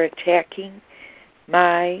are attacking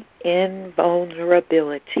my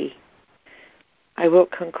invulnerability. I will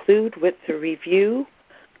conclude with the review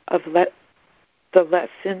of the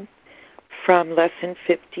lesson from Lesson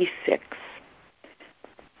 56.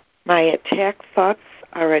 My attack thoughts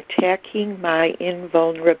are attacking my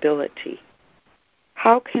invulnerability.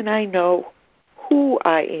 How can I know who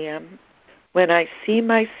I am when I see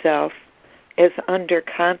myself as under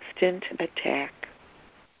constant attack?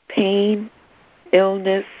 Pain,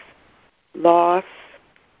 illness, loss,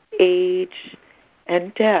 age,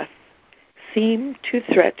 and death seem to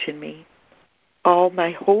threaten me. All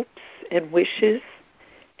my hopes and wishes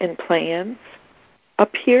and plans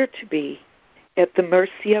appear to be at the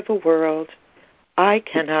mercy of a world I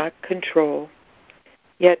cannot control.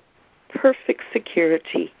 Yet perfect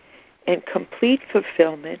security and complete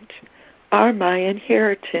fulfillment are my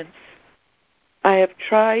inheritance. I have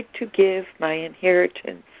tried to give my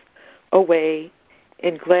inheritance away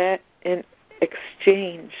in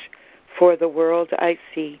exchange for the world I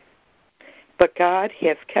see. But God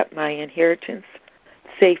has kept my inheritance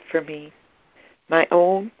safe for me. My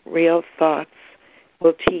own real thoughts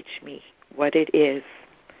will teach me what it is.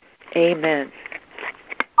 Amen.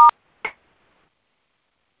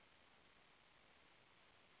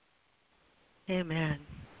 Amen.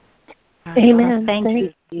 Amen. Thank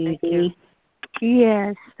you, Judy. Judy.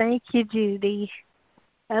 Yes, thank you, Judy.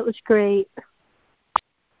 That was great.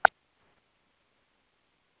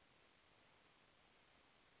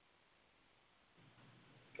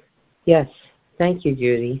 Yes, thank you,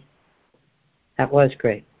 Judy. That was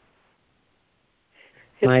great.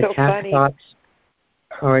 It's My so attack funny. thoughts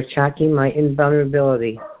are attacking my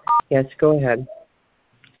invulnerability. Yes, go ahead.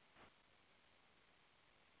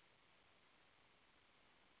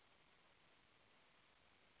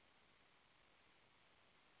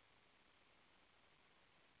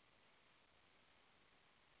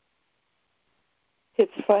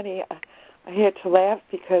 It's funny. I had to laugh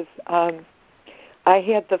because I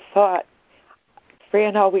had the thought,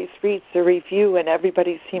 Fran always reads the review and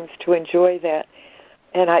everybody seems to enjoy that.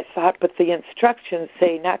 And I thought, but the instructions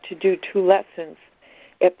say not to do two lessons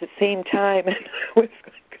at the same time. And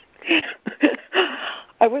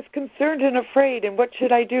I was concerned and afraid, and what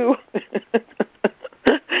should I do?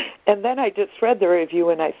 And then I just read the review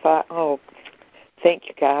and I thought, oh, thank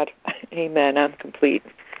you, God. Amen. I'm complete.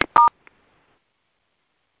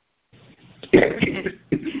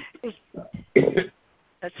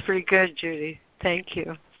 That's pretty good, Judy. Thank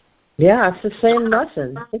you. Yeah, it's the same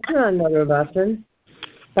lesson. It's not another lesson.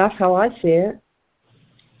 That's how I see it.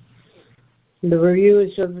 The review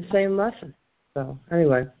is of the same lesson. So,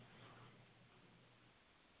 anyway.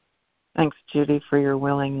 Thanks, Judy, for your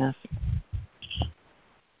willingness.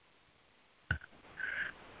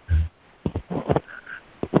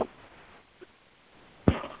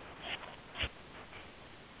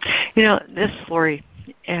 You know, this Lori,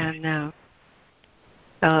 and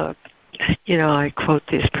I quote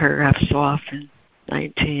these paragraphs so often,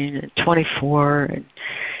 19 and 24,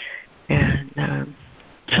 and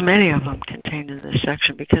so many of them contained in this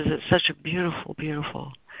section because it's such a beautiful,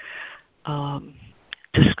 beautiful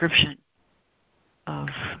description of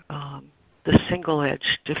the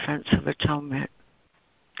single-edged defense of atonement.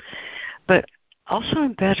 But also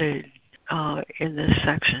embedded in this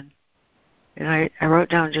section, and I wrote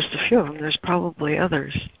down just a few of them, there's probably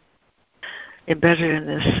others. Embedded in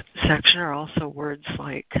this section are also words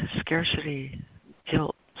like scarcity,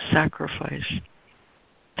 guilt, sacrifice,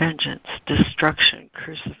 vengeance, destruction,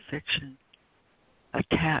 crucifixion,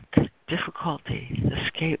 attack, difficulty,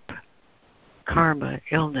 escape, karma,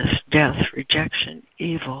 illness, death, rejection,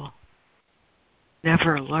 evil,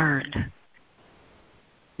 never learned,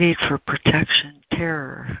 need for protection,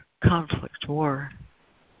 terror, conflict, war.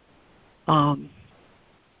 And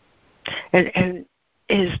it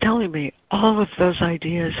is telling me all of those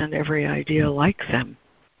ideas and every idea like them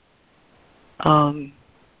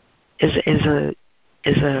is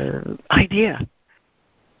a idea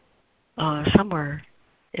somewhere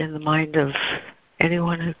in the mind of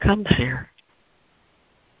anyone who comes here.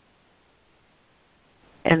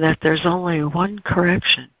 And that there's only one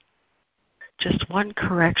correction. Just one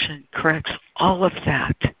correction corrects all of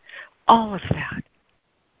that. All of that.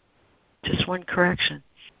 Just one correction.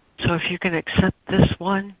 So if you can accept this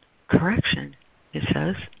one correction, it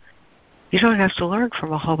says, you don't have to learn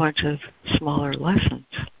from a whole bunch of smaller lessons.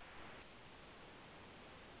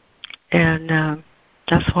 And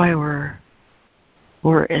that's why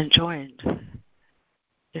we're enjoined,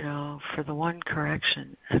 for the one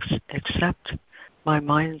correction, accept my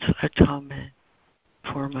mind's atonement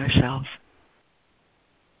for myself.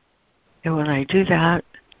 And when I do that,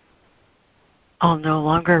 I'll no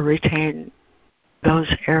longer retain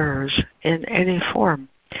those errors in any form.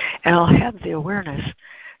 And I'll have the awareness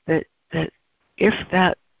that if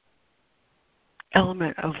that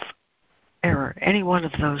element of error, any one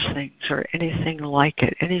of those things or anything like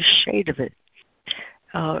it, any shade of it,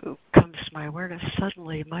 comes to my awareness,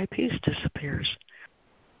 suddenly my peace disappears,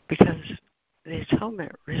 because the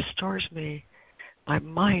atonement restores me, my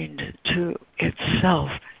mind, to itself.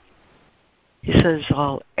 He says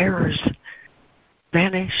all errors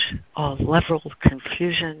vanish, all level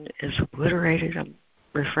confusion is obliterated. I'm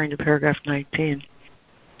referring to paragraph 19.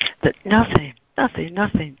 That nothing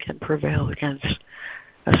can prevail against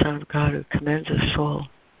a Son of God who commends his soul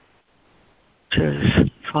to his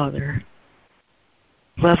Father.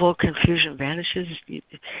 Level confusion vanishes. You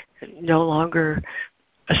no longer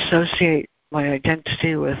associate my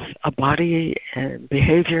identity with a body and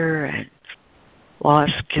behavior and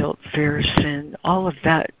loss, guilt, fear, sin. All of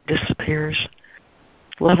that disappears.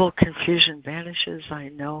 Level confusion vanishes. I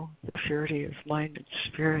know the purity of mind and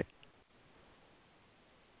spirit.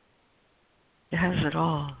 It has it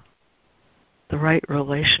all. The right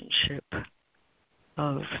relationship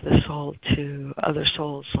of the soul to other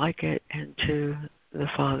souls like it and to the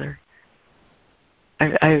Father.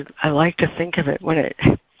 I like to think of it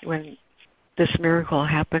when this miracle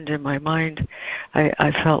happened in my mind.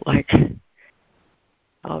 I felt like,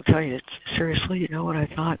 I'll tell you seriously, you know what I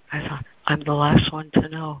thought? I thought, I'm the last one to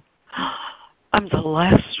know. I'm the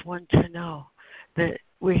last one to know that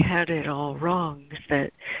we had it all wrong,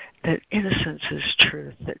 that innocence is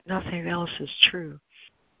truth, that nothing else is true,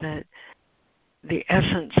 that the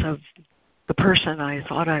essence of the person I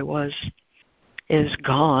thought I was is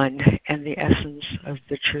gone, and the essence of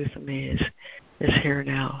the truth of me is here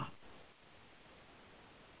now.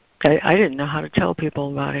 I didn't know how to tell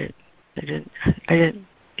people about it. I didn't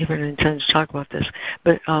even intend to talk about this,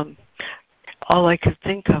 but all I could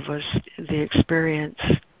think of was the experience.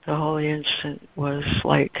 The holy instant was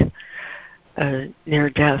like near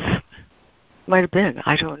death. Might have been.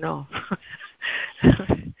 I don't know.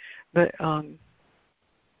 But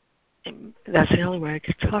that's the only way I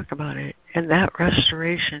could talk about it. And that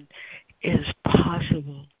restoration is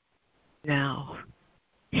possible now,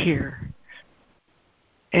 here,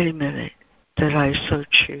 any minute that I so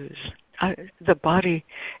choose. The body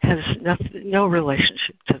has no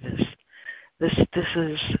relationship to this. This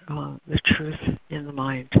is the truth in the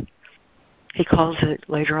mind. He calls it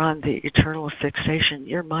later on the eternal fixation.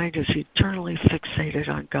 Your mind is eternally fixated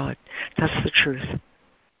on God. That's the truth.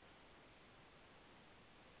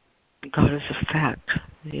 God is a fact.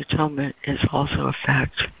 The atonement is also a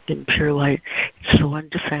fact. In pure light, it's the one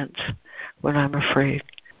defense when I'm afraid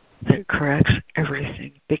that corrects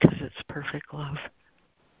everything because it's perfect love.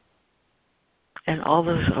 And all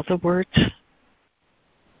those other words,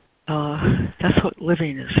 that's what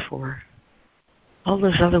living is for. All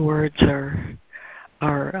those other words are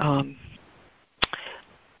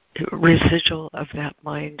residual of that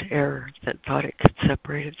mind error that thought it could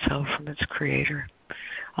separate itself from its creator.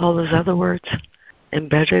 All those other words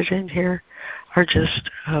embedded in here are just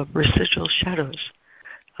residual shadows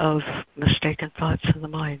of mistaken thoughts in the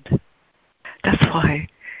mind. That's why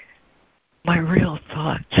my real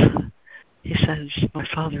thoughts, he says, my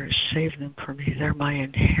Father has saved them for me. They're my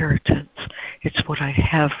inheritance. It's what I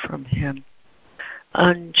have from him.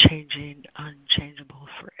 Unchanging, unchangeable,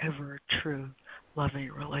 forever true, loving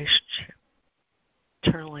relationship.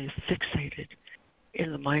 Eternally fixated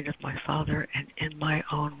in the mind of my Father and in my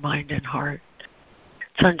own mind and heart.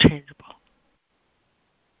 It's unchangeable.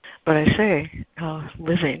 But I say,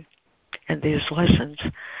 living and these lessons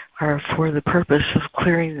are for the purpose of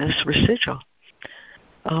clearing this residual.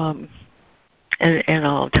 And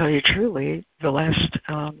I'll tell you truly, the last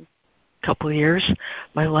couple of years,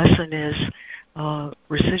 my lesson is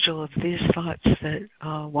residual of these thoughts that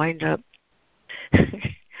wind up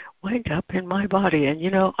in my body.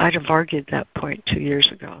 And, I'd have argued that point 2 years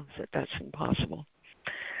ago, that that's impossible.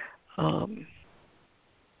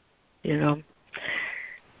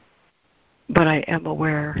 But I am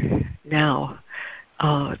aware now.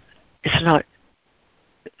 It's not,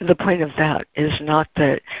 the point of that is not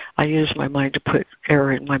that I use my mind to put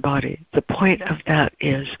error in my body. The point of that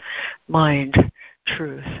is mind,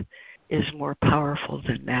 truth, is more powerful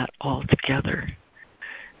than that altogether.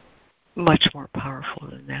 Much more powerful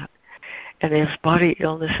than that. And if body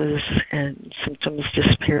illnesses and symptoms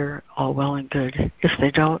disappear, all well and good. If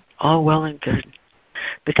they don't, all well and good.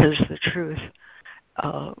 Because the truth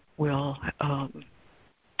will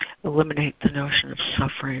eliminate the notion of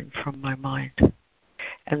suffering from my mind.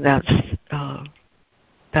 And that's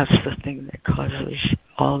the thing that causes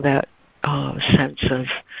all that sense of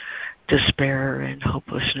despair and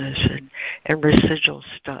hopelessness and residual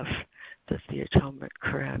stuff that the atonement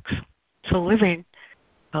corrects. So living,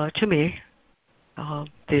 to me,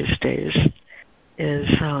 these days is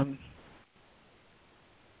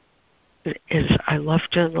I love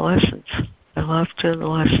doing the lessons. I love doing the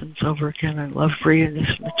lessons over again. I love reading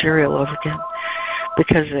this material over again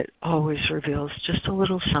because it always reveals just a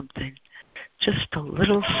little something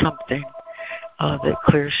that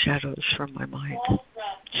clears shadows from my mind.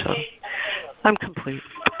 So I'm complete.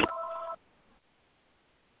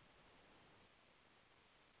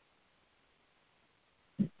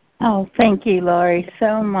 Oh, thank you, Laurie,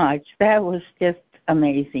 so much. That was just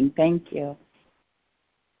amazing. Thank you.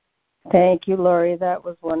 Thank you, Laurie. That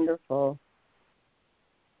was wonderful.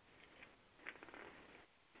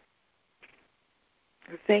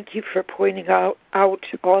 Thank you for pointing out all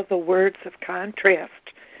the words of contrast.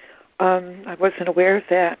 I wasn't aware of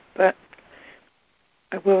that, but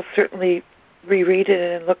I will certainly reread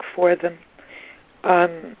it and look for them.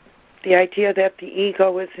 The idea that the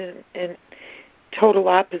ego is in total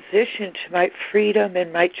opposition to my freedom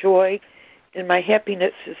and my joy and my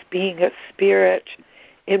happiness as being a spirit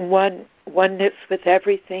in oneness with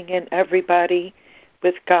everything and everybody,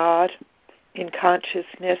 with God, in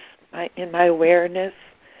consciousness, in my awareness,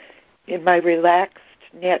 in my relaxed,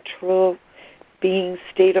 natural being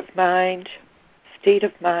state of mind,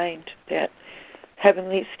 that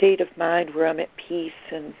heavenly state of mind where I'm at peace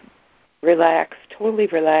and relaxed, totally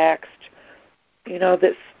relaxed. You know,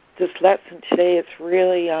 this lesson today is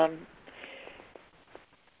really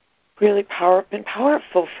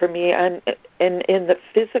powerful for me, and in the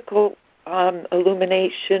physical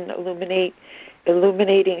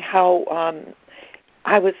illuminating how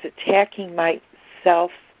I was attacking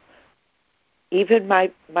myself, even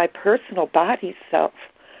my personal body self,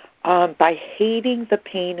 by hating the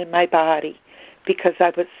pain in my body because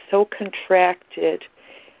I was so contracted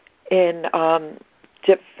in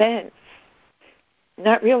defense,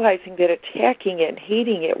 not realizing that attacking it and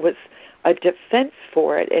hating it was a defense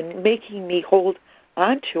for it and making me hold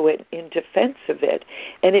onto it in defense of it.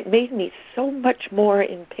 And it made me so much more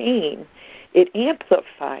in pain. It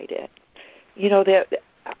amplified it. You know, that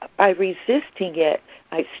by resisting it,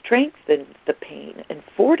 I strengthened the pain and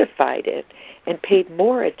fortified it and paid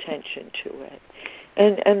more attention to it.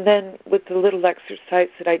 And then with the little exercise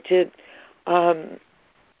that I did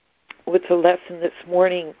with the lesson this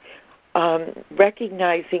morning,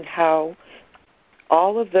 recognizing how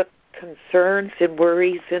all of the concerns and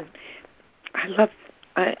worries, and I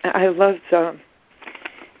love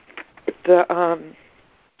the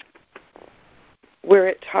where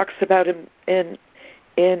it talks about in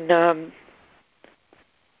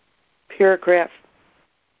paragraph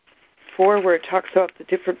 4, where it talks about the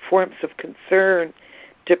different forms of concern,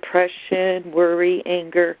 depression, worry,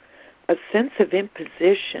 anger, a sense of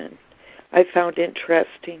imposition. I found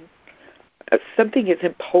interesting. Something is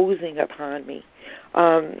imposing upon me.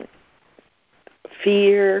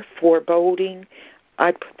 Fear, foreboding.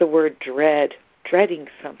 I put the word dreading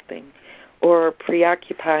something, or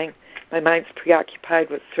preoccupying. My mind's preoccupied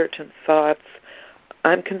with certain thoughts.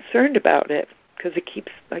 I'm concerned about it because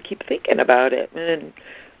I keep thinking about it, and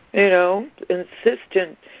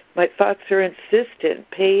insistent. My thoughts are insistent.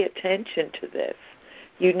 Pay attention to this.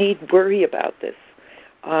 You need worry about this,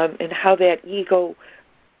 and how that ego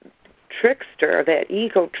tricks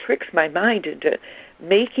my mind into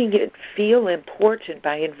making it feel important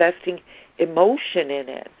by investing emotion in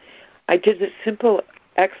it. I did this simple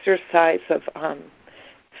exercise of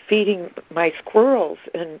feeding my squirrels,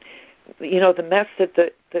 and the mess that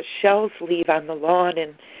the shells leave on the lawn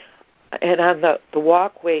and on the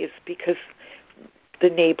walkways because the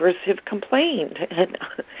neighbors have complained,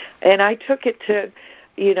 and I took it to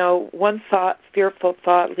one thought, fearful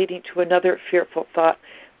thought, leading to another fearful thought,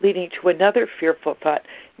 leading to another fearful thought,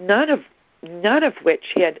 none of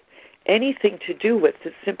which had anything to do with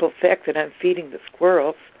the simple fact that I'm feeding the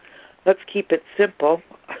squirrels. Let's keep it simple.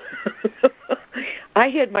 I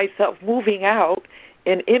had myself moving out,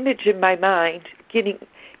 an image in my mind, getting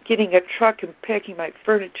a truck and packing my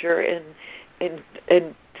furniture in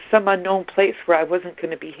some unknown place where I wasn't going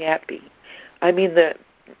to be happy. I mean,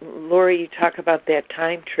 Lori, you talk about that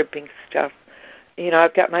time tripping stuff.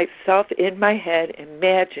 I've got myself in my head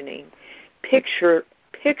imagining pictures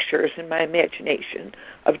in my imagination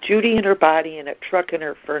of Judy and her body and a truck and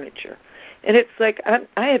her furniture. And it's like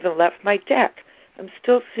I haven't left my deck. I'm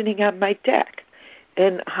still sitting on my deck.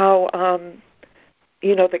 And how,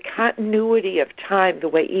 the continuity of time, the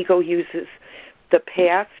way ego uses the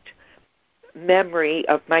past memory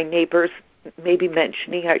of my neighbors, maybe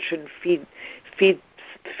mentioning I shouldn't feed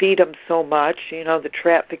feed them so much. The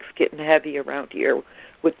traffic's getting heavy around here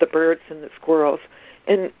with the birds and the squirrels.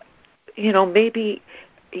 And, maybe,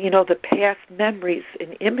 the past memories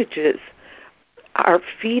and images are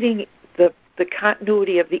feeding the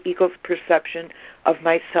continuity of the ego's perception of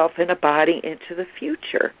myself in a body into the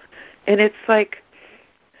future. And it's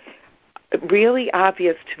really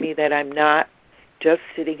obvious to me that I'm not just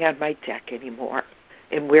sitting on my deck anymore.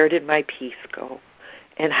 And where did my peace go?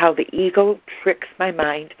 And how the ego tricks my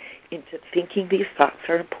mind into thinking these thoughts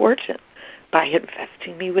are important by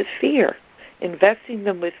investing them with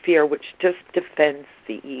fear, which just defends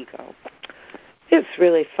the ego. It's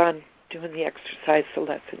really fun doing the exercise, the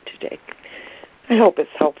lesson today. I hope it's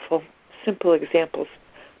helpful. Simple examples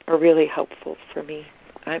are really helpful for me.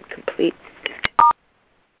 I'm complete.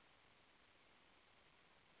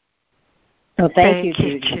 Oh, thank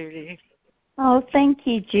you, Judy. Oh, thank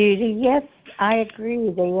you, Judy. Yes, I agree.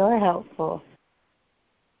 They are helpful.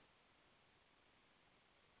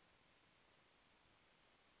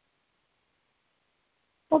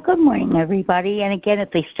 Well, good morning, everybody. And again,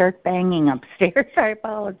 if they start banging upstairs, I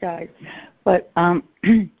apologize. But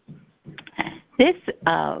this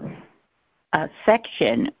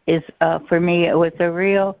section is, for me, it was a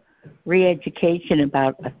real re-education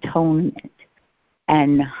about atonement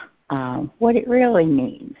and what it really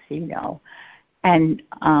means, And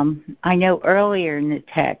I know earlier in the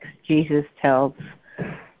text, Jesus tells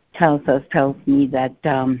me that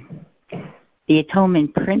the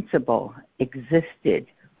atonement principle existed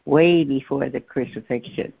way before the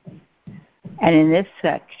crucifixion. And in this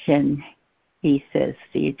section, he says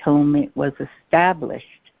the atonement was established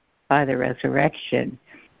by the resurrection.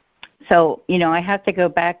 So, I have to go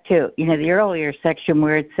back to, the earlier section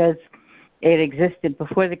where it says it existed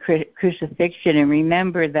before the crucifixion, and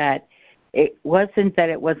remember that it wasn't that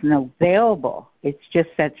it wasn't available. It's just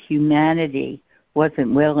that humanity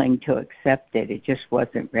wasn't willing to accept it. It just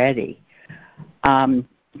wasn't ready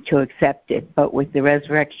to accept it. But with the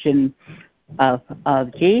resurrection of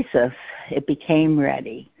Jesus, it became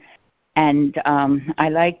ready. And I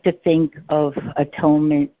like to think of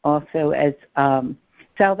atonement also as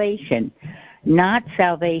salvation, not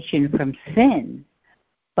salvation from sin,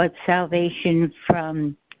 but salvation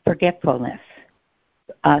from forgetfulness,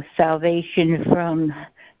 salvation from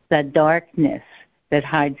the darkness that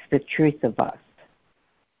hides the truth of us.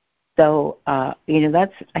 So,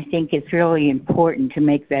 that's, I think it's really important to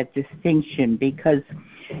make that distinction because,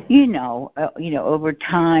 over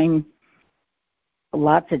time,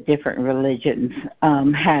 lots of different religions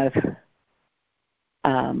have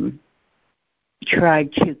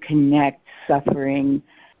tried to connect suffering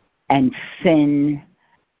and sin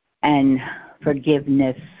and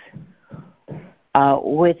forgiveness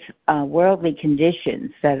with worldly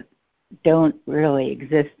conditions that don't really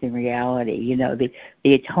exist in reality.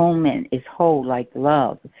 The atonement is whole like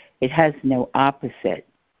love. It has no opposite.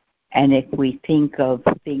 And if we think of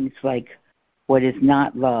things like what is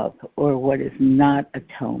not love or what is not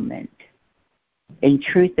atonement, in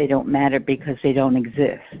truth they don't matter because they don't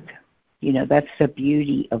exist. That's the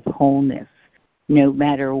beauty of wholeness. No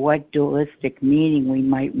matter what dualistic meaning we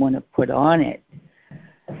might want to put on it,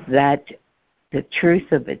 that the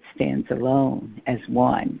truth of it stands alone as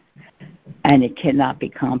one, and it cannot be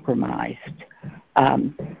compromised.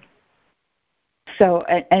 So,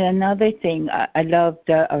 and another thing, I loved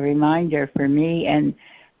a reminder for me, and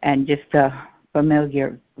just a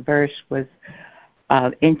familiar verse was,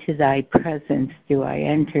 into thy presence do I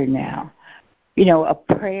enter now. A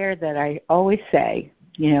prayer that I always say,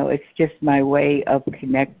 it's just my way of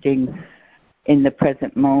connecting in the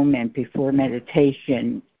present moment before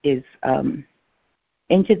meditation is,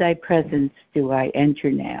 into thy presence do I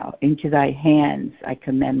enter now. Into thy hands I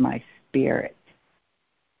commend my spirit.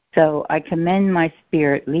 So I commend my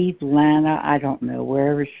spirit, leave Lana, I don't know,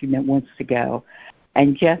 wherever she wants to go,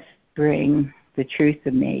 and just bring the truth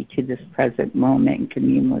of me to this present moment and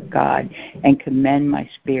commune with God and commend my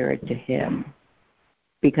spirit to him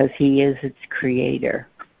because he is its creator.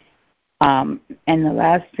 And the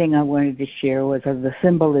last thing I wanted to share was of the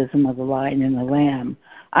symbolism of the lion and the lamb.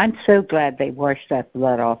 I'm so glad they washed that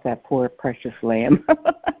blood off that poor precious lamb.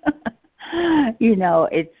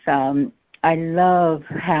 It's I love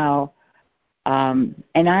how and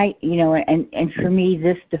for me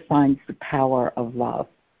this defines the power of love.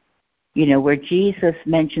 Where Jesus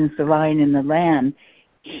mentions the lion and the lamb,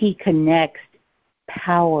 he connects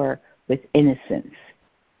power with innocence.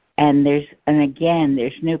 And there's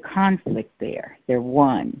no conflict there. They're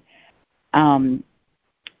one. And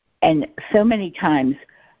so many times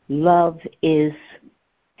love is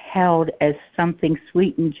held as something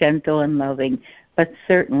sweet and gentle and loving, but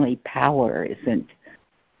certainly power isn't.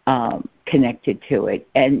 connected to it.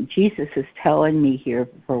 And Jesus is telling me here,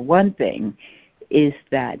 for one thing, is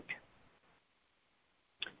that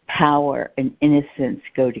power and innocence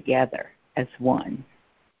go together as one.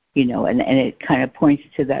 And it kind of points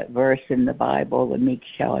to that verse in the Bible, the meek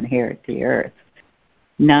shall inherit the earth,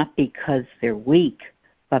 not because they're weak,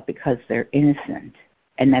 but because they're innocent.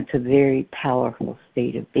 And that's a very powerful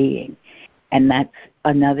state of being. And that's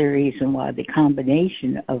another reason why the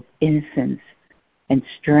combination of innocence and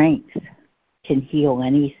strength can heal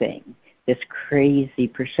anything. This crazy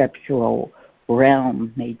perceptual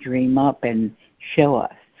realm they dream up and show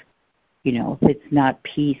us. If it's not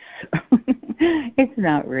peace, it's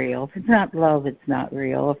not real. If it's not love, it's not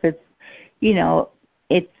real. If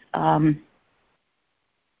it's,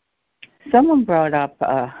 someone brought up,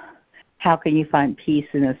 how can you find peace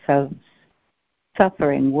in a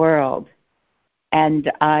suffering world?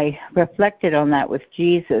 And I reflected on that with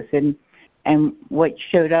Jesus, and what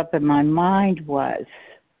showed up in my mind was,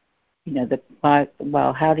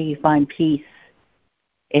 how do you find peace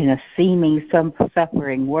in a seeming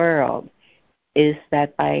suffering world? Is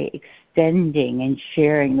that by extending and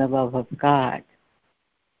sharing the love of God.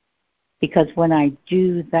 Because when I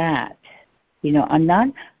do that, I'm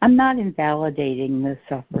not invalidating the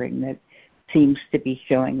suffering that seems to be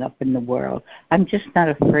showing up in the world. I'm just not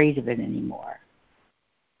afraid of it anymore.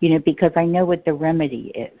 Because I know what the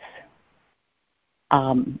remedy is.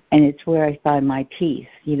 And it's where I find my peace.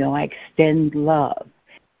 I extend love.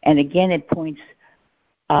 And again, it points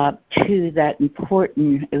to that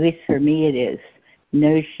important, at least for me it is,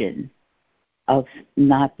 notion of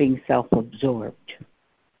not being self-absorbed.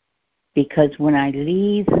 Because when I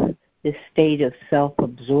leave this state of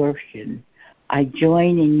self-absorption, I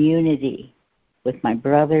join in unity with my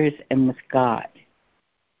brothers and with God.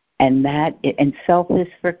 And self is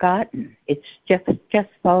forgotten. It's just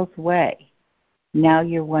falls away. Now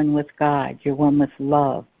you're one with God. You're one with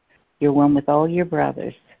love. You're one with all your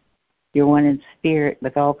brothers. You're one in spirit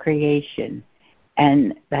with all creation.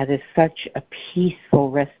 And that is such a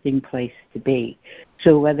peaceful resting place to be.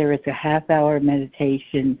 So whether it's a half-hour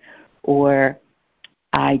meditation or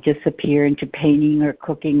I disappear into painting or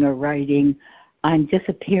cooking or writing, I'm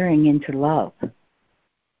disappearing into love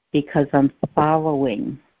because I'm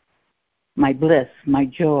following my bliss, my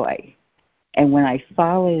joy. And when I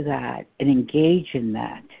follow that and engage in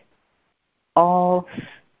that, all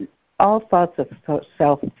thoughts of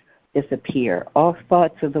self disappear. All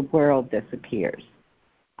thoughts of the world disappears.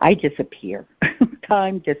 I disappear.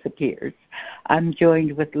 Time disappears. I'm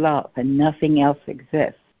joined with love, and nothing else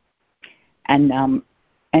exists. And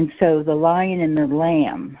so the lion and the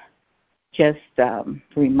lamb just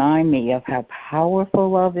remind me of how powerful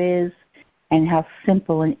love is and how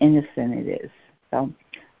simple and innocent it is. So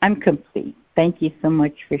I'm complete. Thank you so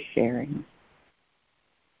much for sharing.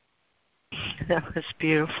 That was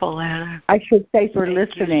beautiful, Anna. I should say for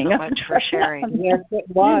listening. Thank you so much for sharing. Yes, it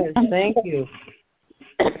was. Thank you.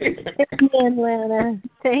 Amen, Lana.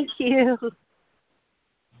 Thank you.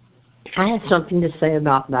 I had something to say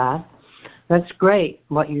about that. That's great,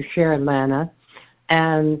 what you shared, Lana.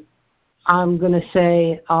 And I'm going to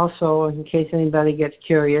say also, in case anybody gets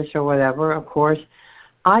curious or whatever, of course,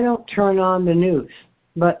 I don't turn on the news,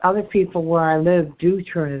 but other people where I live do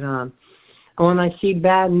turn it on. And when I see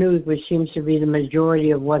bad news, which seems to be the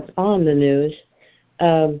majority of what's on the news,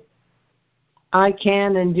 I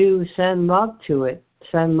can and do send love to it,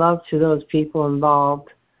 send love to those people involved,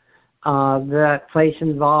 that place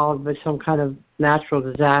involved with some kind of natural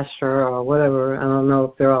disaster or whatever. I don't know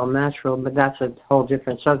if they're all natural, but that's a whole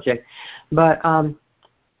different subject. But,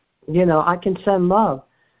 I can send love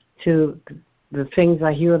to the things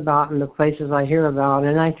I hear about and the places I hear about.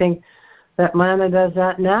 And I think that Lana does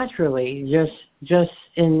that naturally, just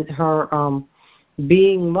in her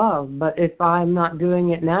being love. But if I'm not doing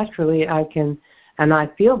it naturally, I can, and I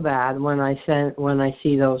feel bad when I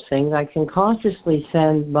see those things, I can consciously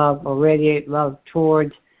send love or radiate love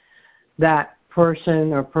towards that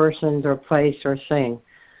person or persons or place or thing.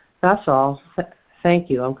 That's all. Thank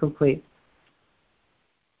you. I'm complete.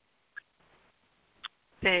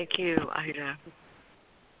 Thank you, Ida.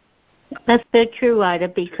 That's so true, Ida,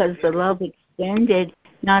 because the love extended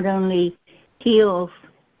not only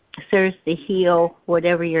serves to heal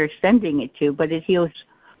whatever you're sending it to, but it heals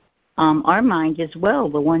our mind as well,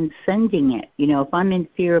 the one sending it. If I'm in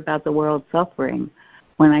fear about the world suffering,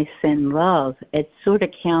 when I send love, it sort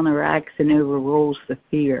of counteracts and overrules the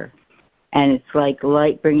fear. And it's like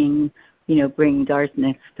light bringing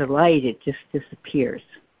darkness to light. It just disappears.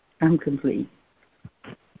 I'm complete.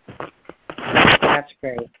 That's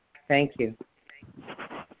great. Thank you.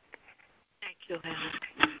 Thank you, Anna.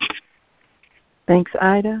 Thanks,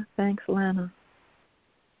 Ida. Thanks, Lana.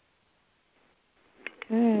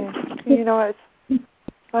 You know, it's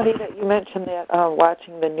funny that you mentioned that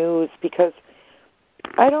watching the news, because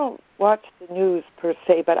I don't watch the news per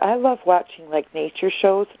se, but I love watching like nature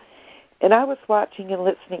shows. And I was watching and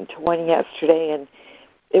listening to one yesterday, and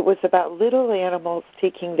it was about little animals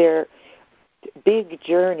taking their big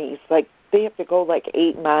journeys. Like they have to go like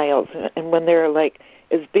 8 miles, and when they're like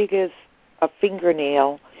as big as a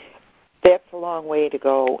fingernail, that's a long way to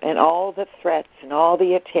go. And all the threats and all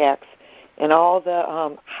the attacks and all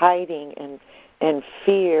the hiding and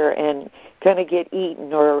fear and going to get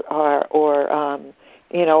eaten or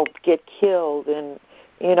you know, get killed. And,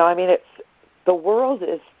 you know, I mean, the world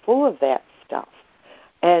is full of that stuff.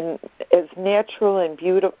 And as natural and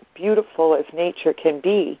beautiful as nature can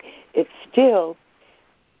be, it's still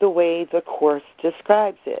the way the Course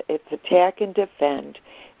describes it. It's attack and defend.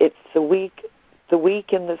 It's the weak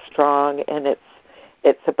and the strong, and it's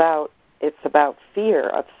about fear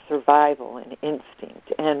of survival and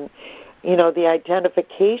instinct. And, you know, the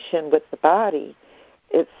identification with the body,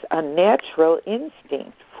 it's a natural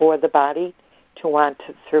instinct for the body to want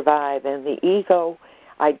to survive. And the ego,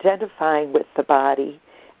 identifying with the body,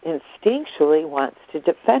 instinctually wants to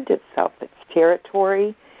defend itself, its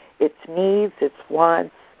territory, its needs, its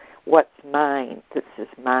wants, what's mine, this is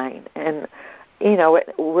mine. And, you know,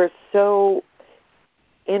 we're so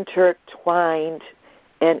intertwined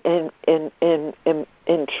and enmeshed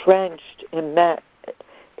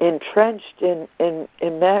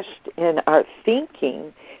in our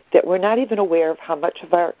thinking that we're not even aware of how much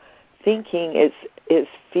of our thinking is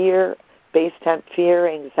fear, based on fear,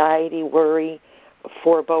 anxiety, worry,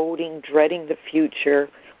 foreboding, dreading the future,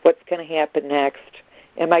 what's going to happen next,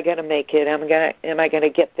 am I going to make it, am I going to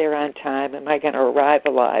get there on time, am I going to arrive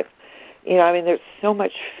alive? You know, I mean, there's so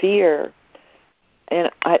much fear,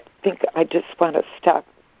 and I think I just want to stop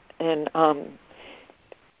and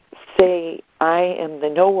say I am the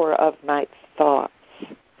knower of my thoughts,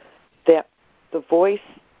 that the voice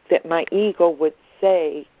that my ego would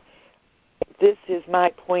say, this is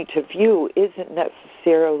my point of view, isn't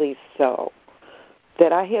necessarily so.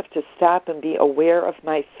 That I have to stop and be aware of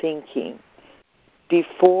my thinking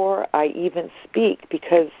before I even speak,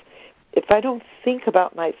 because if I don't think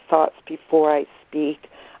about my thoughts before I speak,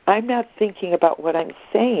 I'm not thinking about what I'm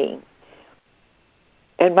saying,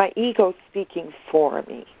 and my ego's speaking for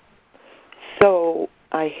me. So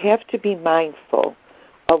I have to be mindful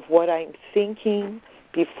of what I'm thinking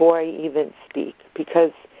before I even speak,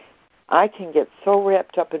 because I can get so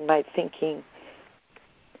wrapped up in my thinking,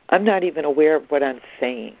 I'm not even aware of what I'm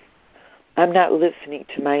saying. I'm not listening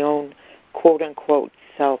to my own quote-unquote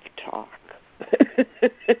self-talk.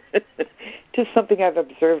 Just something I've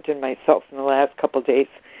observed in myself in the last couple of days.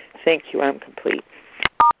 Thank you. I'm complete.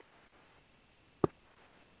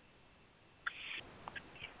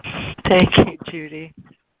 Thank you, Judy.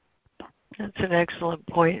 That's an excellent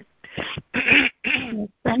point.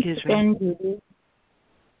 Excuse me. Judy.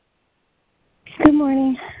 Good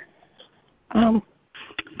morning. I'm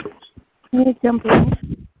going to jump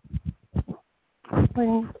in.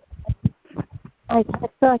 When I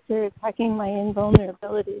thought you were attacking my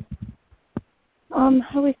invulnerability, I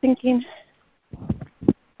was thinking,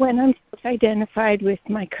 when I'm identified with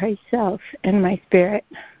my Christ self and my spirit,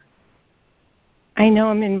 I know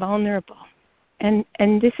I'm invulnerable. And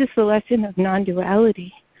this is the lesson of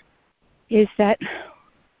non-duality, is that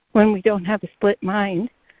when we don't have a split mind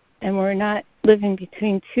and we're not living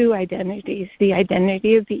between two identities, the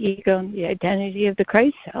identity of the ego and the identity of the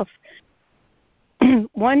Christ self,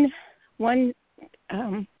 one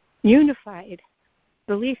unified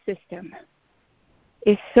belief system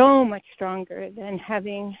is so much stronger than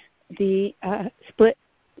having the split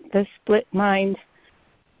mind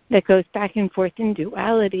that goes back and forth in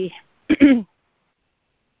duality.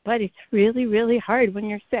 But it's really, really hard when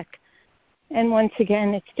you're sick. And once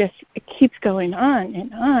again, it keeps going on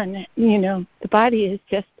and on. You know, the body is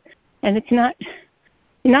just, and it's not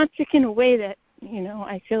sick in a way that, you know,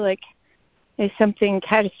 I feel like is something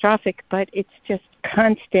catastrophic, but it's just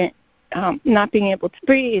constant not being able to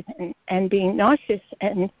breathe and being nauseous.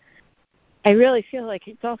 And I really feel like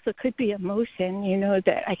it also could be emotion, you know,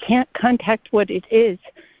 that I can't contact what it is,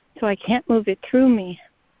 so I can't move it through me.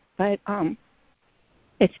 But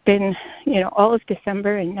it's been, you know, all of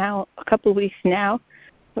December and now a couple of weeks now,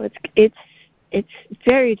 so it's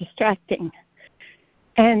very distracting.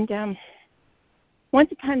 And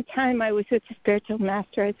once upon a time, I was with a spiritual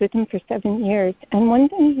master. I was with him for 7 years, and one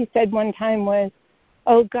thing he said one time was,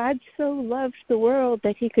 "Oh, God so loved the world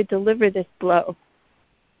that he could deliver this blow."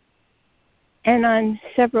 And on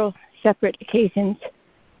several separate occasions,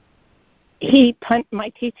 my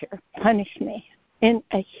teacher punished me in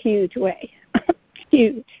a huge way,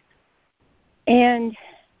 huge. And,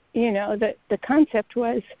 the concept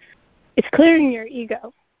was, it's clearing your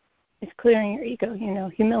ego. It's clearing your ego,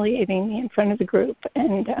 humiliating me in front of the group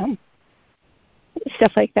and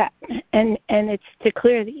stuff like that. And it's to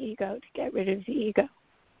clear the ego, to get rid of the ego.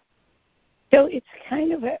 So it's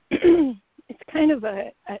kind of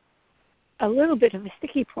a little bit of a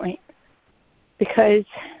sticky point, because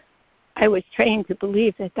I was trained to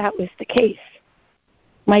believe that was the case.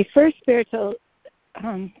 My first spiritual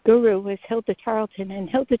guru was Hilda Charlton, and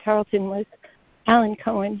Hilda Charlton was Alan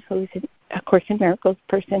Cohen, who's a Course in Miracles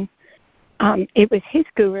person. It was his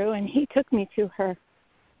guru, and he took me to her.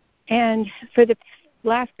 And for the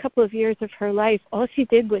last couple of years of her life, all she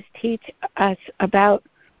did was teach us about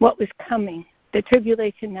what was coming, the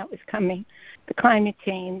tribulation that was coming, the climate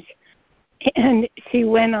change. And she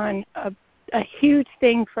went on a huge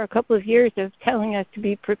thing for a couple of years of telling us to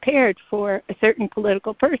be prepared for a certain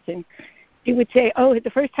political person. She would say,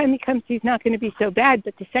 the first time he comes, he's not going to be so bad,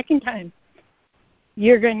 but the second time,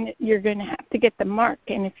 you're going to have to get the mark,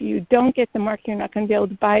 and if you don't get the mark, you're not going to be able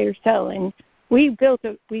to buy or sell. And we built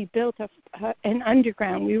an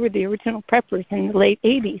underground. We were the original preppers in the late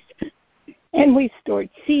 80s, and we stored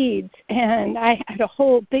seeds, and I had a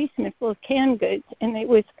whole basement full of canned goods, and it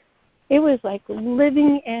was like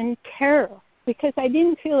living in terror, because I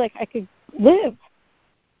didn't feel like I could live.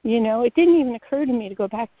 It didn't even occur to me to go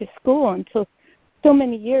back to school until so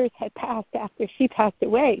many years had passed after she passed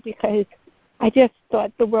away, because I just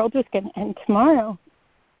thought the world was going to end tomorrow.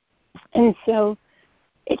 And so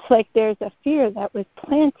it's like there's a fear that was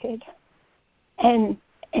planted, and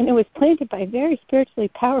it was planted by a very spiritually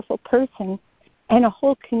powerful person and a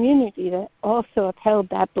whole community that also upheld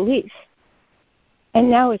that belief. And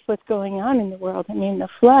now it's what's going on in the world. I mean, the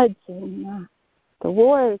floods and the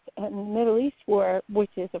wars and the Middle East war,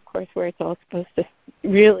 which is, of course, where it's all supposed to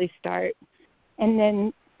really start, and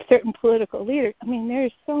then certain political leaders. I mean,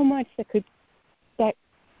 there's so much that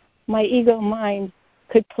my ego mind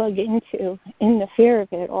could plug into in the fear of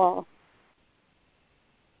it all.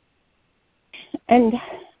 And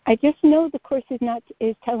I just know the Course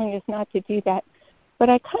is telling us not to do that. But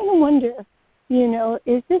I kind of wonder,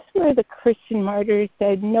 is this where the Christian martyrs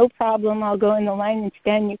said, no problem, I'll go in the line and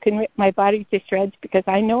stand, you can rip my body to shreds, because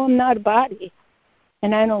I know I'm not a body,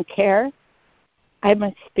 and I don't care. I'm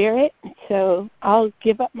a spirit, so I'll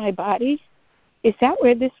give up my body? Is that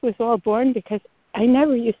where this was all born? Because I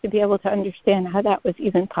never used to be able to understand how that was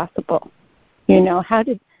even possible. How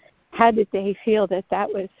did they feel that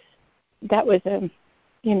was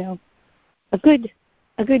a good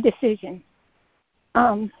decision?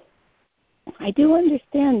 I do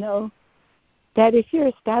understand, though, that if you're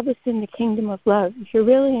established in the kingdom of love, if you're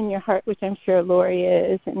really in your heart, which I'm sure Lori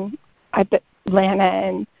is, and I bet Lana,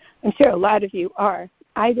 and I'm sure a lot of you are,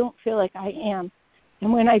 I don't feel like I am.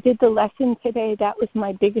 And when I did the lesson today, that was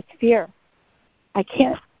my biggest fear. I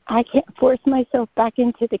can't force myself back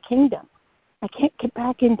into the kingdom. I can't get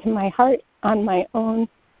back into my heart on my own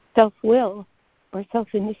self-will or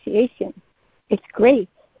self-initiation. It's grace.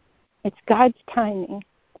 It's God's timing.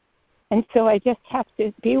 And so I just have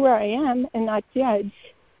to be where I am and not judge,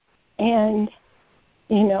 and,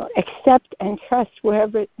 accept and trust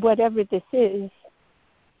whatever this is,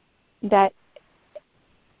 that,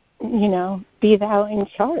 be thou in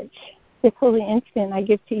charge. This holy instant I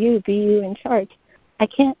give to you, be you in charge. I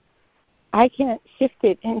can't shift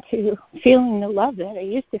it into feeling the love that I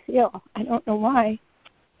used to feel. I don't know why.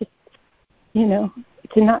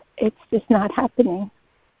 It's just not happening.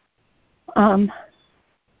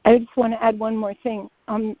 I just want to add one more thing.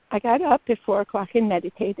 I got up at 4 o'clock and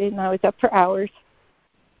meditated, and I was up for hours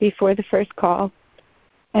before the first call.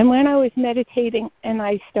 And when I was meditating and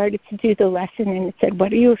I started to do the lesson, and it said,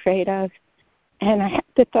 what are you afraid of? And I had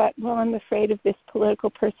to thought, well, I'm afraid of this political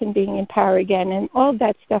person being in power again. And all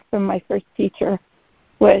that stuff from my first teacher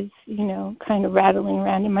was, kind of rattling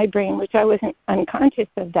around in my brain, which I wasn't unconscious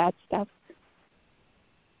of that stuff.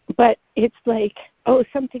 But it's like,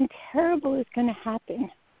 something terrible is going to happen.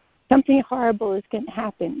 Something horrible is going to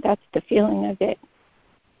happen. That's the feeling of it.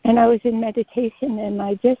 And I was in meditation, and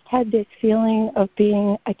I just had this feeling of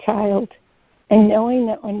being a child and knowing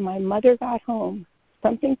that when my mother got home,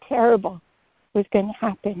 something terrible was going to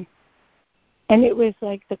happen. And it was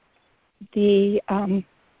like that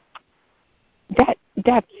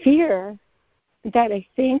fear that I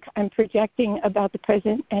think I'm projecting about the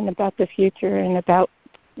present and about the future and about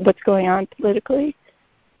what's going on politically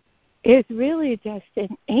is really just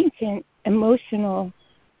an ancient emotional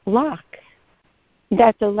block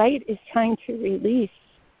that the light is trying to release.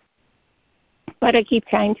 but I keep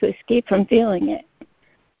trying to escape from feeling it,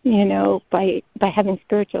 by having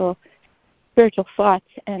spiritual thoughts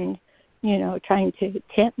and, trying to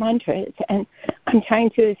chant mantras. And I'm trying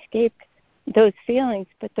to escape those feelings,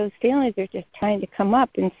 but those feelings are just trying to come up,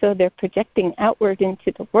 and so they're projecting outward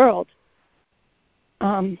into the world.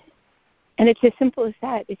 And it's as simple as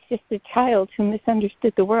that. It's just a child who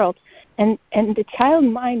misunderstood the world. And the child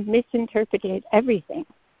mind misinterpreted everything,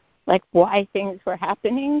 like why things were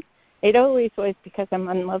happening. It always was because I'm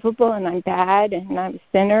unlovable and I'm bad and I'm a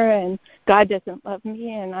sinner and God doesn't love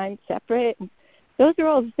me and I'm separate. And those are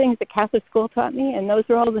all the things that Catholic school taught me, and those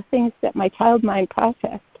are all the things that my child mind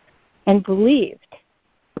processed and believed.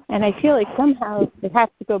 And I feel like somehow it has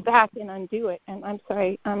to go back and undo it. And I'm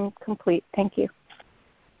sorry, I'm complete. Thank you.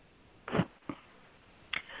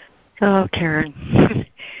 Oh, Karen.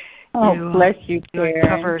 Bless you, Karen. You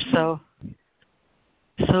cover so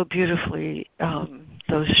beautifully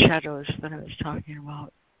those shadows that I was talking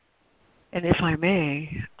about. And if I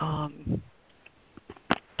may,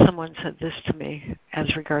 someone said this to me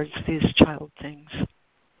as regards these child things.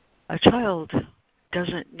 A child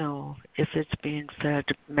doesn't know if it's being fed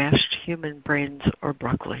mashed human brains or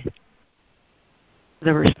broccoli.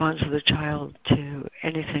 The response of the child to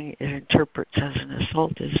anything it interprets as an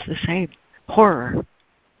assault is the same, horror.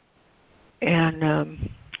 And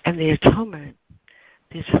the atonement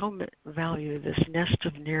value, this nest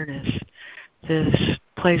of nearness, this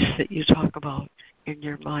place that you talk about in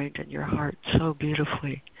your mind and your heart so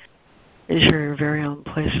beautifully, is your very own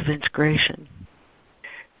place of integration.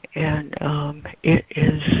 And it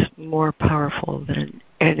is more powerful than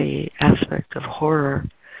any aspect of horror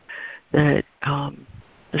that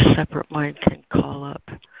the separate mind can call up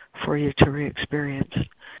for you to re-experience.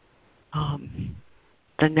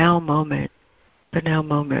 The now moment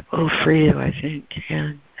will free you, I think,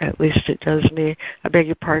 and at least it does me. I beg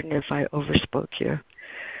your pardon if I overspoke you.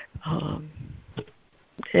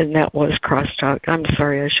 And that was crosstalk. I'm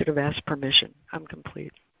sorry, I should have asked permission. I'm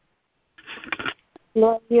complete.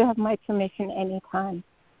 Lord, you have my permission anytime.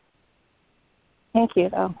 Thank you,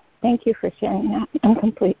 though. Thank you for sharing that. I'm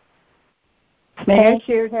complete. May I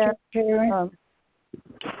share, Karen?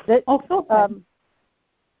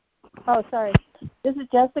 Sorry. This is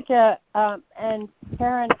Jessica. And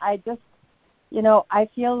Karen, I just, I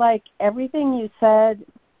feel like everything you said,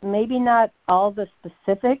 maybe not all the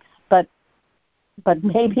specifics, but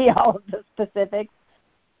maybe all of the specifics,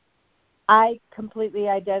 I completely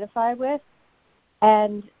identify with.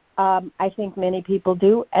 And I think many people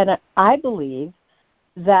do. And I believe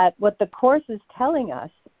that what the Course is telling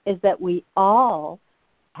us is that we all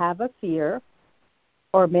have a fear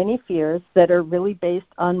or many fears that are really based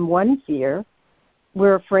on one fear.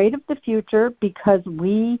 We're afraid of the future because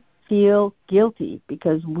we feel guilty,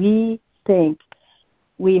 because we think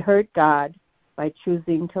we hurt God by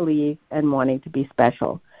choosing to leave and wanting to be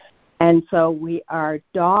special. And so we are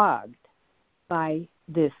dogged by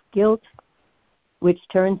this guilt, which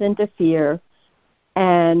turns into fear.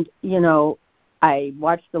 And, I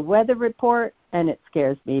watch the weather report, and it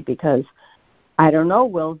scares me because I don't know,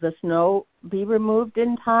 will the snow be removed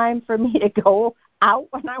in time for me to go out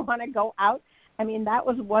when I want to go out? I mean, that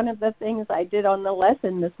was one of the things I did on the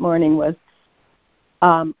lesson this morning was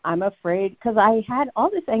I'm afraid, because I had all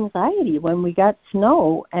this anxiety when we got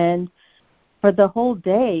snow, and for the whole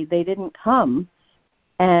day they didn't come,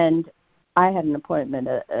 and I had an appointment,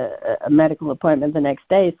 a medical appointment the next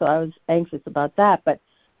day, so I was anxious about that. But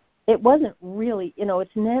it wasn't really,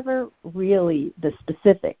 it's never really the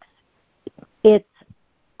specifics. It's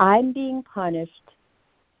I'm being punished.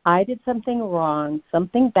 I did something wrong.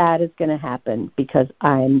 Something bad is going to happen because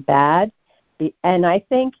I'm bad. And I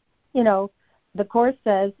think, the Course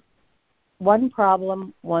says one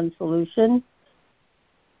problem, one solution.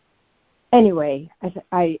 Anyway,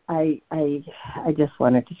 I just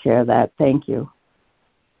wanted to share that. Thank you.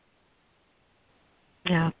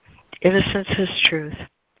 Yeah, innocence is truth.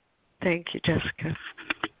 Thank you, Jessica.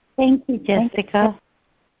 Thank you, Jessica.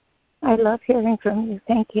 I love hearing from you.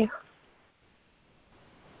 Thank you.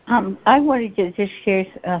 I wanted to just share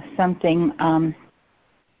something,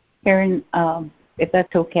 Karen, if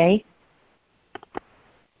that's okay.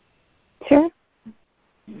 Sure.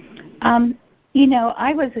 I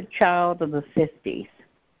was a child of the 50s.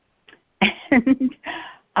 And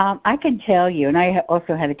I can tell you, and I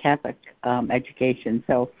also had a Catholic education,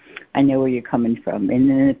 so I know where you're coming from. And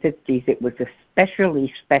in the 50s, it was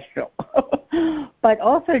especially special. But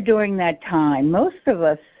also during that time, most of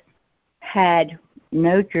us had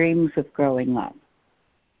no dreams of growing up.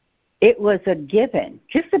 It was a given,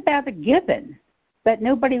 just about a given, that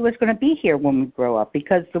nobody was going to be here when we grow up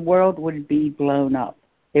because the world would be blown up.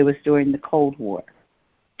 It was during the Cold War.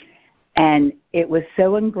 And it was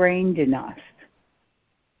so ingrained in us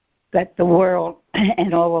that the world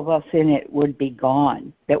and all of us in it would be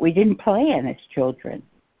gone, that we didn't plan as children.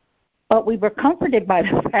 But we were comforted by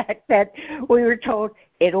the fact that we were told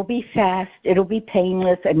it'll be fast, it'll be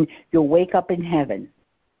painless, and you'll wake up in heaven.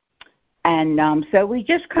 And so we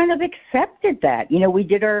just kind of accepted that. You know, we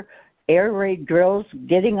did our air raid drills,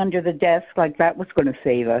 getting under the desk like that was going to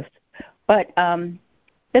save us. But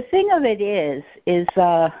the thing of it is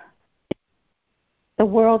the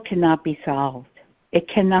world cannot be solved. It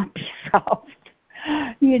cannot be solved.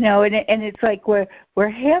 You know, and it's like where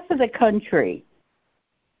half of the country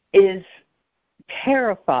is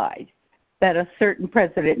terrified that a certain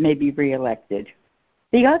president may be reelected.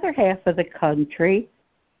 The other half of the country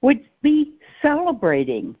would be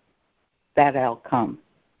celebrating that outcome.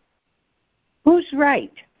 Who's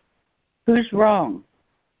right? Who's wrong?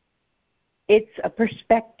 It's a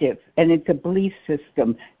perspective and it's a belief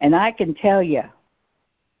system. And I can tell you,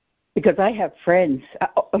 because I have friends,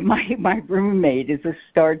 my roommate is a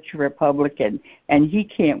starch Republican, and he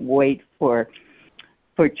can't wait for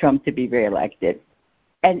Trump to be reelected.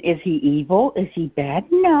 And is he evil? Is he bad?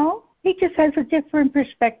 No. He just has a different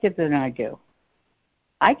perspective than I do.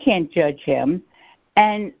 I can't judge him.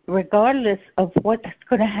 And regardless of what's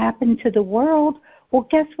going to happen to the world, well,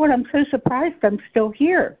 guess what? I'm so surprised I'm still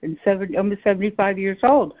here and almost 75 years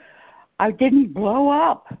old. I didn't blow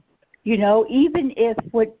up. You know, even if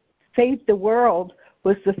what saved the world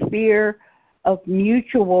was the fear of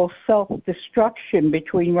mutual self-destruction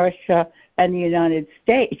between Russia and the United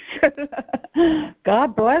States.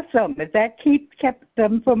 God bless them. If that kept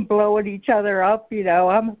them from blowing each other up, you know,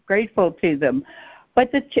 I'm grateful to them.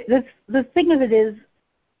 But the thing of it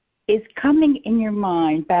is coming in your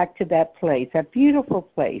mind back to that place, that beautiful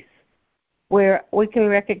place, where we can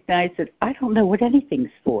recognize that I don't know what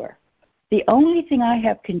anything's for. The only thing I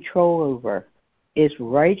have control over is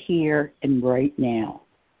right here and right now.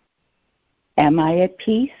 Am I at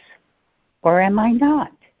peace or am I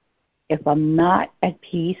not? If I'm not at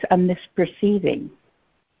peace, I'm misperceiving.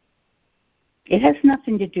 It has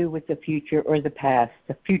nothing to do with the future or the past,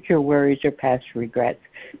 the future worries or past regrets,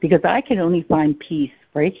 because I can only find peace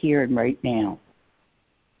right here and right now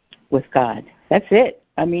with God. That's it.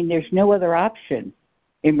 I mean, there's no other option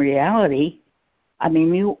in reality. I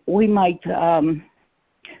mean, we might, the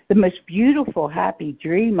most beautiful, happy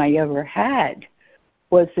dream I ever had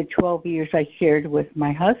was the 12 years I shared with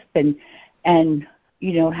my husband and,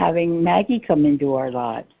 you know, having Maggie come into our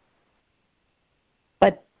lives.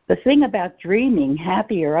 But the thing about dreaming,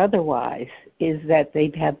 happy or otherwise, is that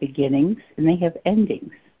they have beginnings and they have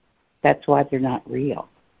endings. That's why they're not real.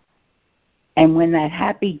 And when that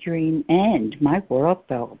happy dream ended, my world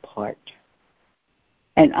fell apart.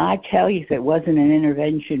 And I tell you, if it wasn't an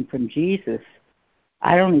intervention from Jesus,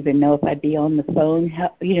 I don't even know if I'd be on the phone,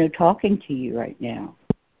 you know, talking to you right now.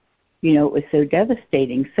 You know, it was so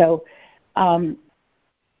devastating. So,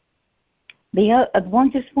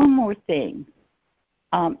 just one more thing,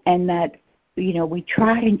 and that, you know, we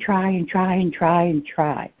try and try and try and try and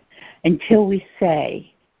try until we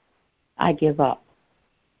say, I give up.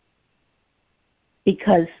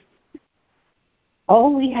 Because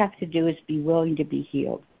all we have to do is be willing to be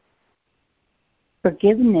healed.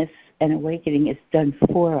 Forgiveness and awakening is done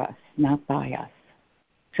for us, not by us.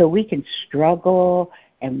 So we can struggle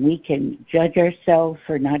and we can judge ourselves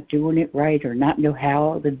for not doing it right or not know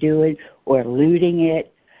how to do it or eluding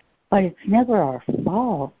it, but it's never our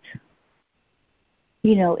fault.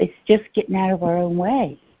 You know, it's just getting out of our own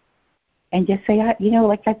way. And just say, you know,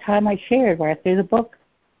 like that time I shared where I threw the book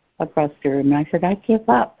across the room, and I said, I give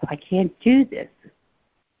up. I can't do this.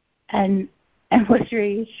 And was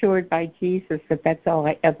reassured by Jesus that that's all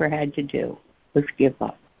I ever had to do was give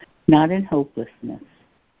up. Not in hopelessness,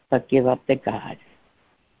 but give up to God.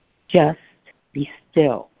 Just be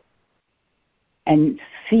still and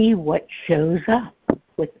see what shows up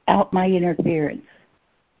without my interference.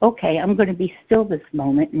 Okay, I'm going to be still this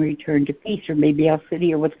moment and return to peace, or maybe I'll sit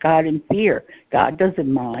here with God in fear. God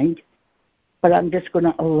doesn't mind, but I'm just going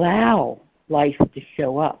to allow life to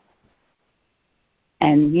show up.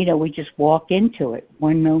 And, you know, we just walk into it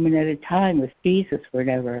one moment at a time with Jesus. We're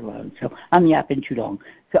never alone. So I'm yapping too long.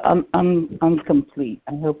 So I'm complete.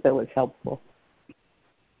 I hope that was helpful.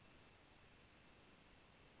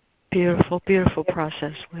 Beautiful, beautiful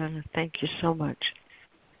process, Lana. Thank you so much.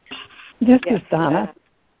 This is Donna.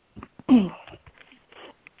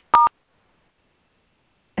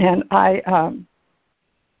 And I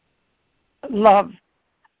love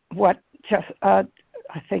what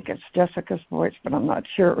I think it's Jessica's voice, but I'm not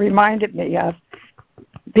sure. It reminded me of,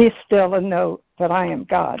 be still and know that I am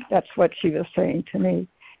God. That's what she was saying to me.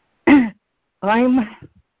 I'm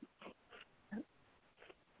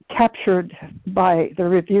captured by the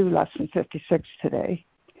review lesson 56 today.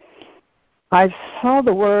 I saw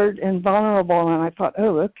the word invulnerable, and I thought,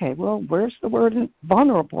 oh, okay, well, where's the word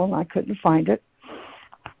vulnerable? And I couldn't find it.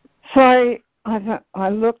 So I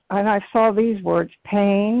looked, and I saw these words: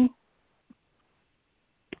 pain,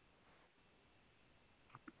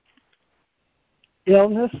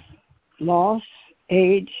 illness, loss,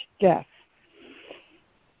 age, death.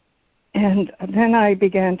 And then I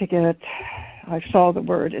began to I saw the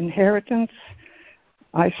word inheritance.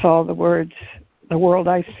 I saw the words, the world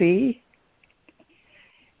I see.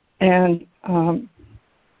 And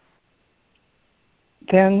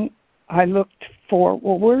then I looked for,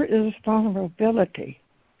 well, where is vulnerability?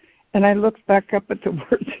 And I looked back up at the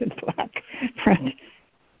words in black print.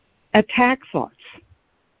 Attack thoughts.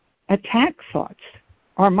 Attack thoughts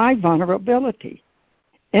are my vulnerability.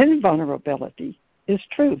 Invulnerability is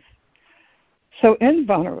truth. So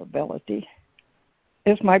invulnerability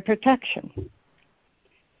is my protection.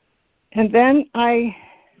 And then I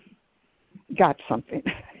got something.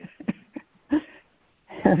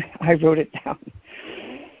 I wrote it down.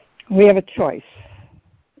 We have a choice: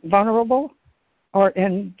 vulnerable or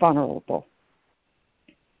invulnerable.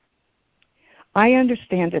 I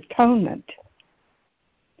understand atonement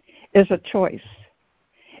is a choice.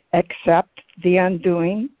 Accept the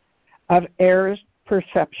undoing of error's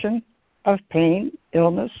perception of pain,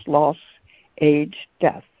 illness, loss, age,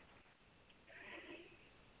 death.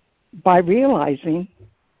 By realizing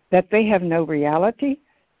that they have no reality,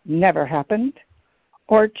 never happened,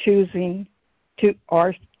 or choosing to,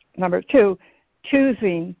 or number two,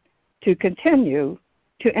 choosing to continue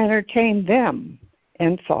to entertain them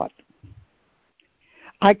in thought.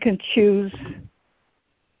 I can choose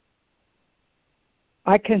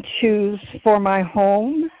for my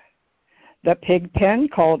home the pig pen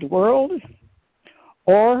called world,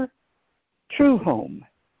 or true home,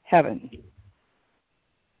 heaven.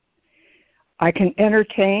 I can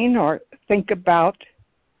entertain or think about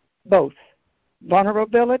both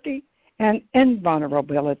vulnerability and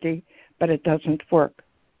invulnerability, but it doesn't work.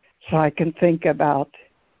 So I can think about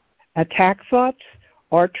attack thoughts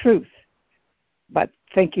or truth, but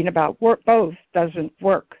thinking about both doesn't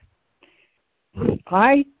work.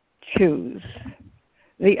 I choose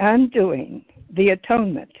the undoing, the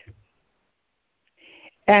atonement,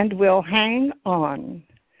 and will hang on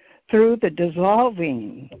through the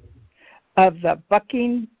dissolving of the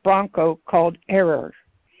bucking bronco called error,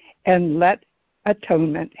 and let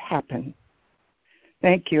atonement happen.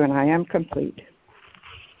 Thank you, and I am complete.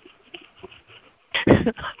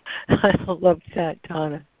 I love that,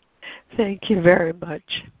 Donna. Thank you very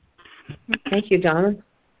much. Thank you, Donna.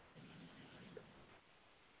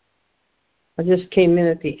 I just came in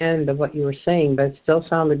at the end of what you were saying, but it still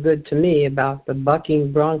sounded good to me about the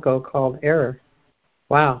bucking bronco called error.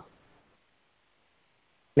 Wow.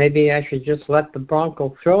 Maybe I should just let the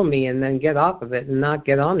bronco throw me and then get off of it and not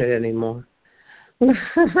get on it anymore.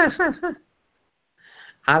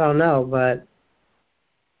 I don't know, but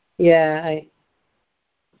yeah,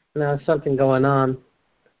 there's something going on.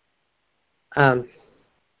 Let's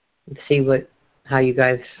see how you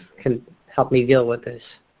guys can help me deal with this.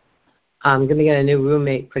 I'm going to get a new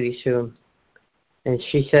roommate pretty soon. And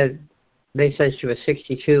they said she was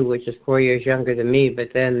 62, which is 4 years younger than me, but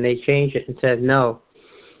then they changed it and said, no,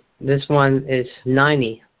 this one is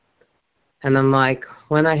 90. And I'm like,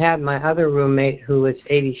 when I had my other roommate who was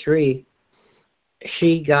 83,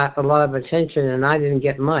 she got a lot of attention and I didn't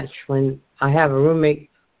get much. When I have a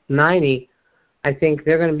roommate 90, I think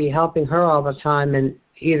they're going to be helping her all the time and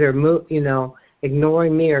either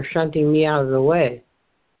ignoring me or shunting me out of the way,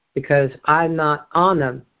 because I'm not on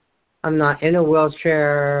them. I'm not in a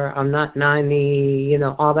wheelchair. I'm not 90,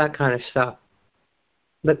 all that kind of stuff.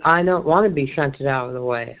 But I don't want to be shunted out of the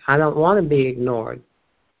way. I don't want to be ignored.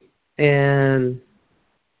 And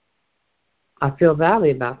I feel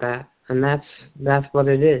badly about that. And that's what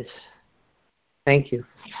it is. Thank you.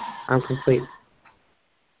 I'm complete.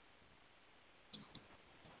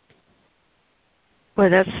 Well,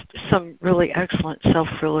 that's some really excellent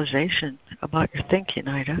self-realization about your thinking,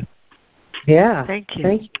 Ida. Yeah. Thank you.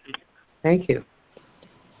 Thank you.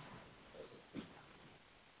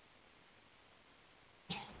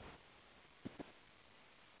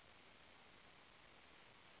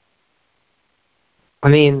 I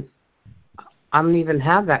mean, I don't even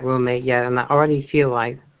have that roommate yet, and I already feel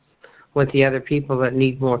like with the other people that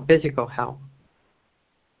need more physical help,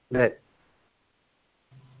 that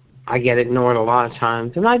I get ignored a lot of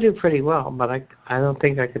times, and I do pretty well, but I don't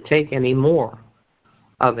think I could take any more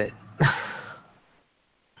of it.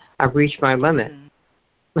 I've reached my limit.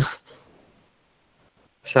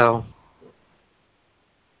 So,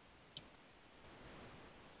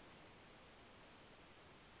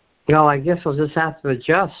 I guess I'll just have to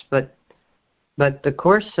adjust. But the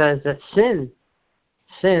Course says that sin,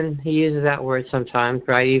 he uses that word sometimes,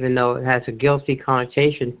 right, even though it has a guilty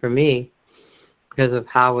connotation for me because of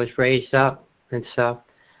how I was raised up and stuff.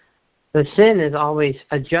 The sin is always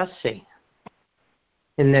adjusting.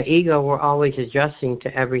 In the ego, we're always adjusting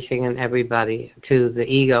to everything and everybody, to the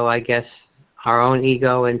ego, I guess, our own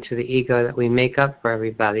ego, and to the ego that we make up for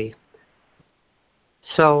everybody.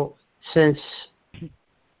 So since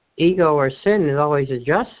ego or sin is always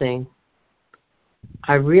adjusting,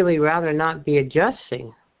 I'd really rather not be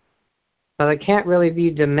adjusting. But I can't really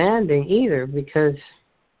be demanding either, because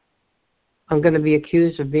I'm going to be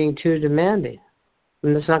accused of being too demanding,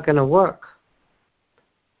 and it's not going to work.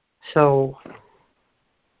 So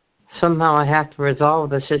somehow I have to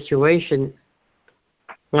resolve the situation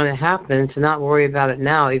when it happens, and not worry about it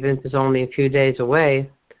now, even if it's only a few days away.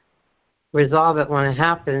 Resolve it when it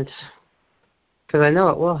happens, because I know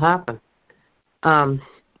it will happen.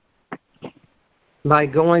 By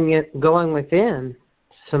going within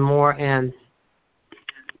some more and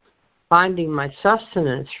finding my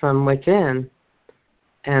sustenance from within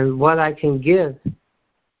and what I can give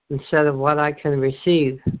instead of what I can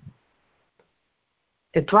receive.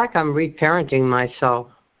 It's like I'm reparenting myself,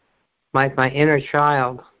 like my inner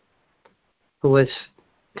child who was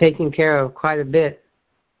taken care of quite a bit.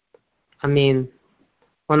 I mean,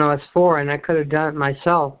 when I was 4 and I could have done it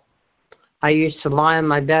myself, I used to lie on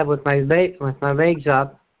my bed with my legs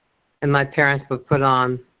up, and my parents would put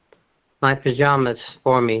on my pajamas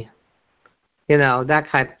for me. That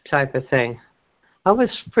type of thing. I was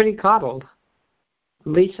pretty coddled,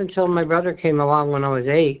 at least until my brother came along when I was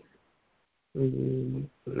 8,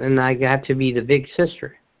 and I got to be the big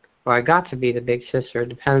sister. Or I got to be the big sister. It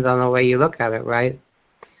depends on the way you look at it, right?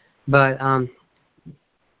 But,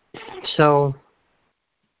 so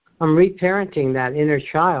I'm reparenting that inner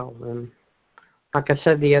child. And like I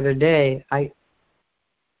said the other day,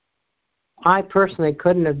 I personally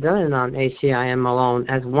couldn't have done it on ACIM alone,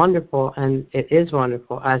 as wonderful, and it is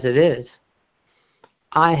wonderful as it is.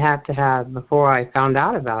 I had to have, before I found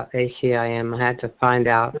out about ACIM, I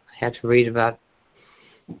had to read about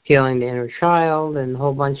healing the inner child and a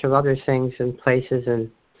whole bunch of other things and places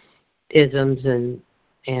and isms and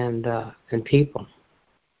people.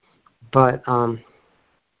 But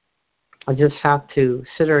I just have to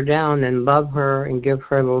sit her down and love her and give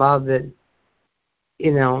her the love that,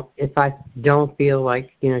 if I don't feel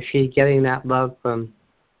like, she's getting that love from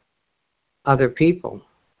other people.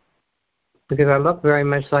 Because I look very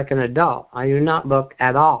much like an adult. I do not look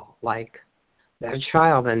at all like that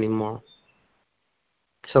child anymore.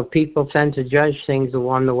 So people tend to judge things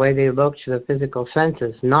on the way they look to the physical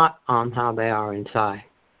senses, not on how they are inside.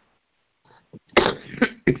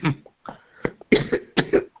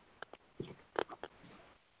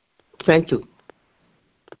 Thank you.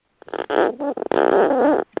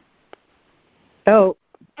 Oh,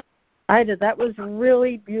 Ida, that was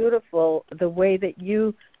really beautiful, the way that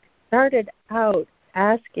you started out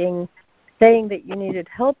saying that you needed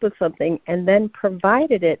help with something, and then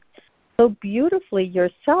provided it so beautifully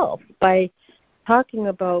yourself by talking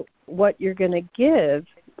about what you're going to give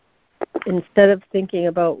instead of thinking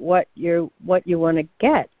about what you want to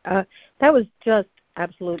get. That was just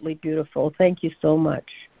absolutely beautiful. Thank you so much.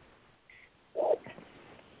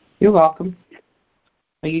 You're welcome.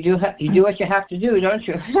 Well, you do what you have to do, don't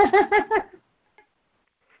you?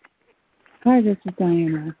 Hi, this is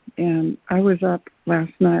Diana, and I was up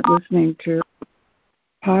last night listening to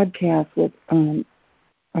a podcast with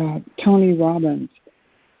Tony Robbins.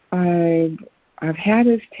 I've had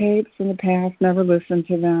his tapes in the past, never listened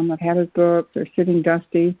to them. I've had his books; they're sitting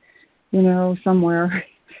dusty, somewhere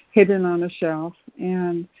hidden on a shelf.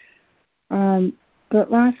 And but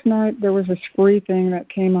last night there was a spree thing that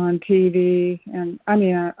came on TV, and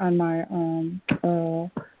on my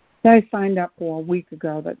that I signed up for a week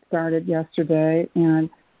ago that started yesterday, and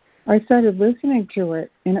I started listening to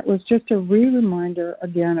it, and it was just a reminder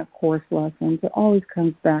again of Course lessons. It always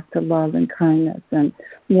comes back to love and kindness and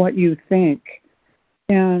what you think.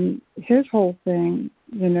 And his whole thing,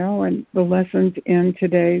 and the lessons in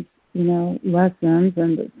today's, lessons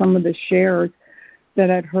and some of the shares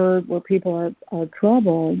that I'd heard where people are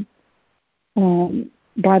troubled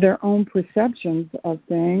by their own perceptions of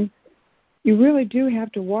things. You really do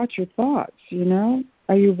have to watch your thoughts,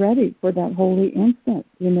 Are you ready for that holy instant,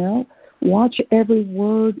 Watch every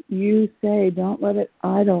word you say. Don't let it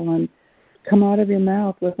idle and come out of your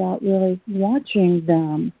mouth without really watching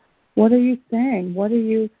them. What are you saying? What are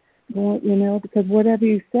you going, because whatever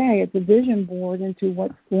you say, it's a vision board into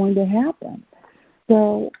what's going to happen.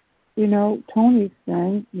 So, Tony's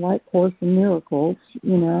thing, like Course in Miracles,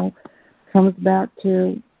 comes back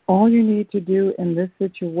to all you need to do in this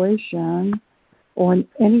situation or in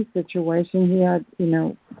any situation. He had,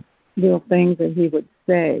 little things that he would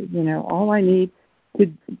say, all I need to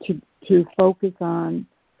focus on,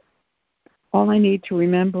 all I need to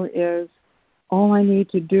remember is, all I need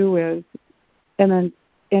to do is, and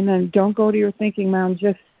then don't go to your thinking mound,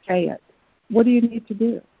 just say it. What do you need to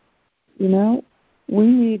do? We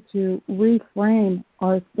need to reframe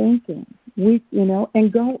our thinking.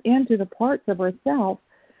 And go into the parts of ourselves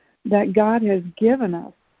that God has given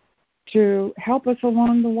us to help us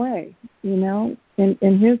along the way. In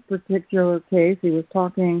his particular case, he was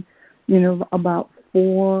talking, about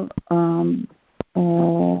 4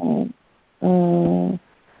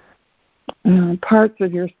 parts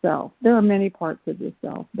of yourself. There are many parts of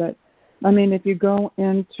yourself, but if you go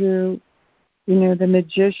into, the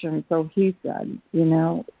magician, so he said,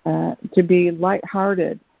 to be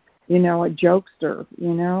lighthearted, a jokester,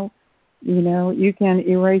 you can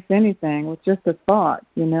erase anything with just a thought,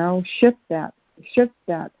 shift that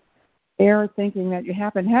error thinking that you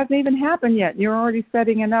happen. It hasn't even happened yet. You're already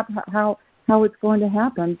setting it up how it's going to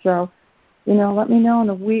happen. So, let me know in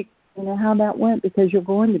a week, how that went, because you're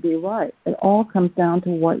going to be right. It all comes down to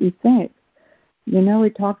what you think. He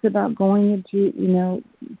talks about going into,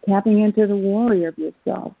 tapping into the warrior of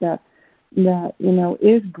yourself that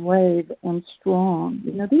is brave and strong.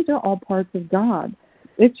 These are all parts of God.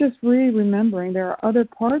 It's just really remembering there are other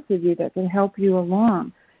parts of you that can help you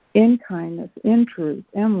along in kindness, in truth,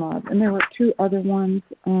 in love. And there were 2 other ones.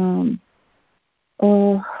 The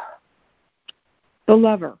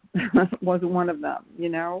lover was one of them,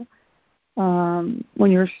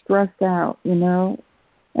 when you're stressed out, and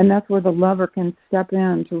that's where the lover can step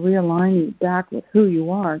in to realign you back with who you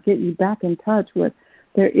are, get you back in touch with.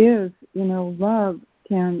 There is, love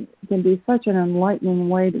can be such an enlightening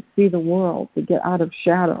way to see the world, to get out of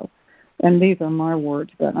shadow. And these are my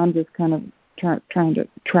words, but I'm just kind of trying to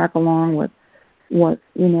track along with what,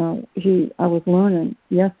 I was learning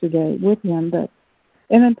yesterday with him.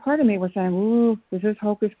 And then part of me was saying, ooh, this is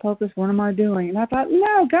hocus pocus, what am I doing? And I thought,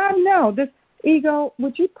 no, God, no. This ego,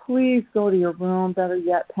 would you please go to your room, better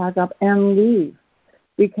yet, pack up and leave?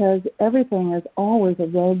 Because everything is always a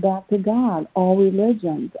road back to God, all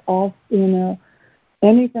religions, all,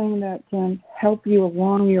 anything that can help you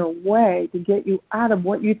along your way to get you out of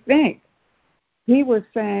what you think. He was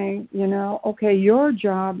saying, okay, your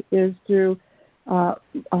job is to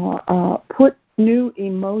put new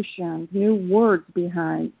emotions, new words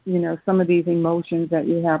behind, some of these emotions that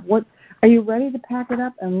you have. What are you ready to pack it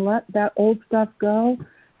up and let that old stuff go?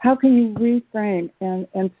 How can you reframe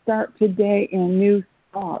and start today in new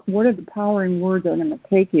thought? What are the powering words that are going to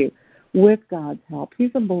take you with God's help?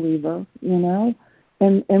 He's a believer, and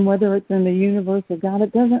whether it's in the universe or God,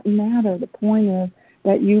 it doesn't matter. The point is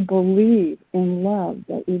that you believe in love,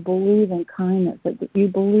 that you believe in kindness, that you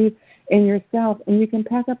believe in yourself, and you can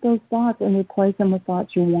pack up those thoughts and replace them with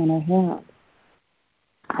thoughts you want to have.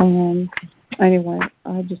 Anyway,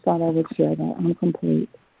 I just thought I would share that. I'm complete.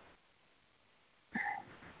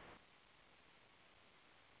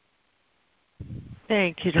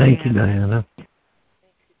 Thank you, Diana. Thank you, Diana.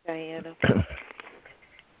 Diana.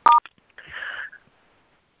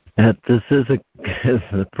 This is as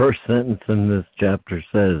the first sentence in this chapter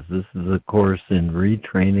says, this is a course in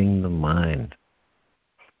retraining the mind.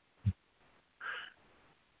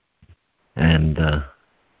 And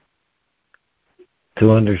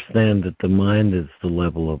to understand that the mind is the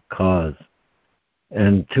level of cause.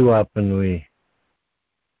 And too often we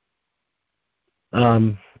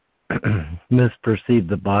misperceive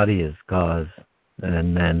the body as cause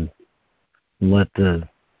and then let the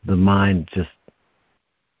mind just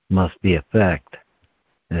must be effect.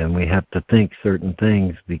 And we have to think certain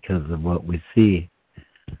things because of what we see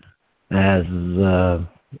as an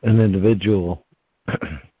individual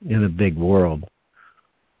in a big world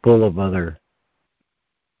full of other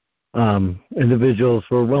individuals.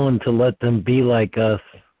 We're willing to let them be like us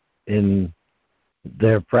in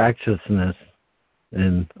their practiciousness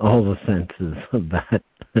in all the senses of that.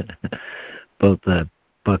 Both that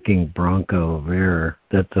bucking bronco of error.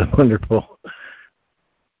 That's a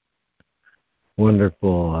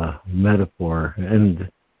wonderful metaphor.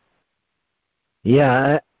 And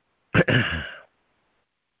yeah,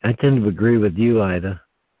 I tend to agree with you, Ida,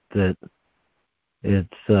 that it's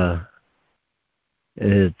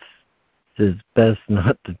best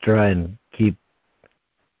not to try and keep.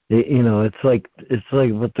 It's like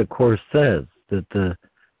what the Course says, that the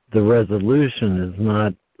resolution is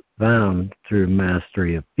not found through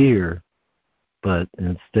mastery of fear, but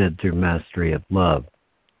instead through mastery of love.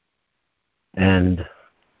 And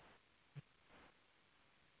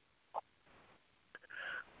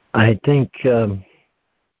I think, this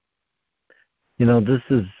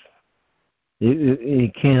is,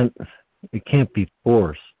 it can't be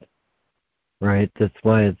forced, right? That's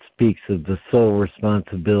why it speaks of the sole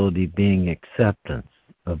responsibility being acceptance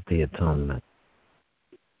of the atonement.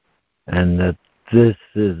 And that this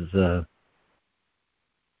is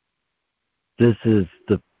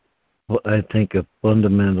I think, a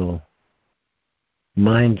fundamental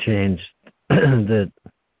mind change that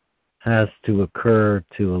has to occur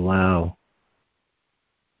to allow,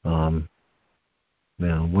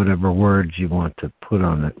 whatever words you want to put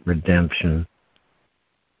on it, redemption,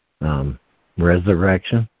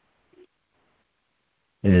 resurrection,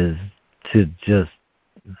 is to just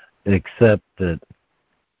accept that,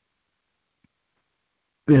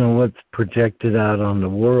 what's projected out on the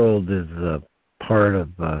world is a part of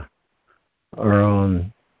our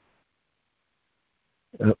own,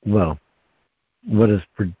 what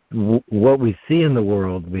we see in the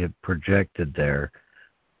world we have projected there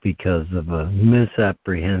because of a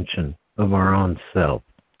misapprehension of our own self.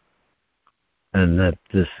 And that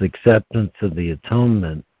this acceptance of the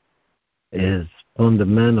atonement is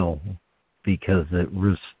fundamental because it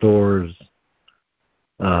restores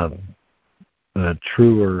a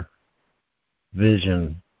truer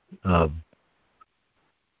vision of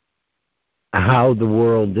how the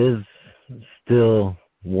world is still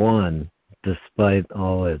one, despite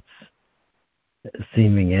all its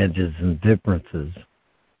seeming edges and differences.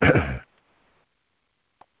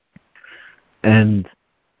 And,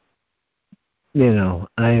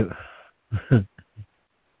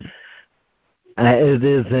 it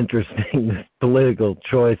is interesting, this political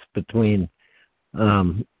choice between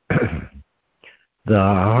the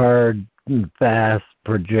hard and fast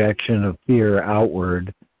projection of fear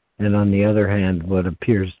outward, and on the other hand, what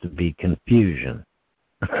appears to be confusion.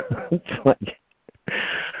 It's like,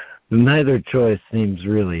 neither choice seems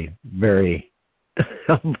really very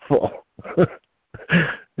helpful.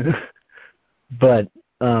 But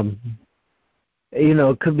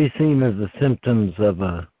it could be seen as the symptoms of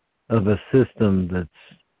a system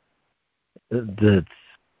that's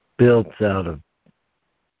built out of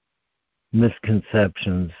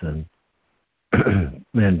misconceptions and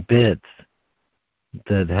and bits,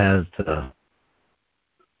 that has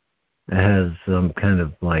some kind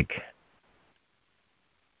of like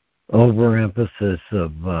overemphasis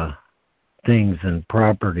of things and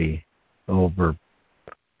property over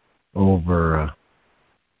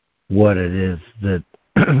what it is that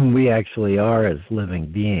we actually are as living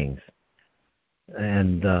beings.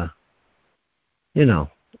 And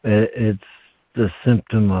it's the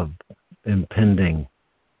symptom of impending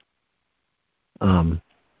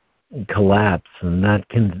collapse, and that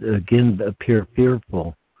can again appear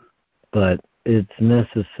fearful, but it's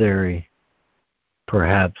necessary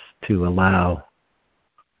perhaps to allow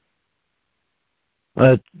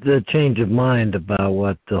the change of mind about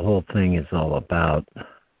what the whole thing is all about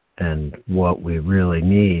and what we really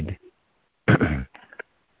need,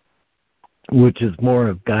 which is more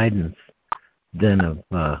of guidance than of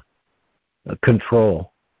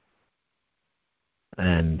control.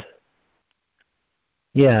 And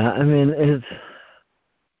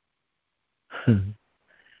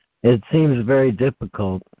it seems very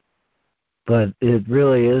difficult, but it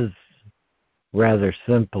really is rather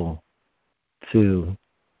simple to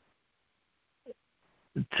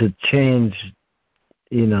change,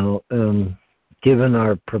 given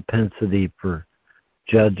our propensity for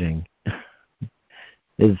judging,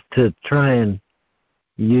 is to try and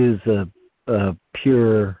use a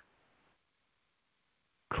pure,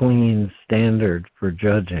 clean standard for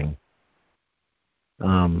judging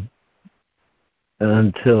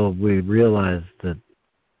until we realize that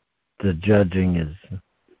the judging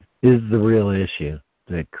is the real issue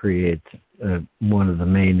that creates one of the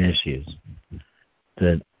main issues.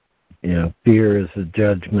 That fear is a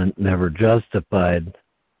judgment never justified,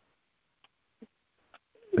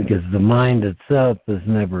 because the mind itself is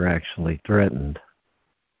never actually threatened.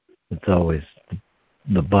 It's always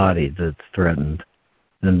the body that's threatened,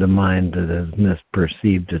 and the mind that has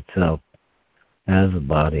misperceived itself as a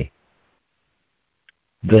body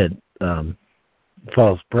that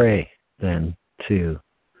falls prey then to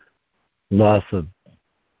loss of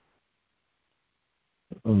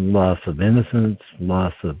innocence,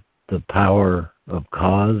 loss of the power of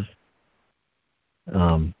cause,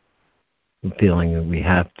 the feeling that we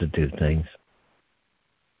have to do things.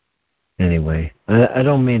 Anyway, I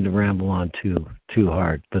don't mean to ramble on too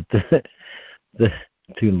hard, but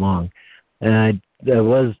too long. And I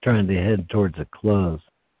was trying to head towards a close,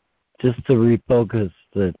 just to refocus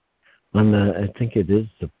that on I think it is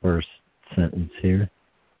the first sentence here.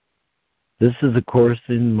 This is a course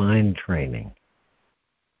in mind training.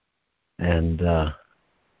 And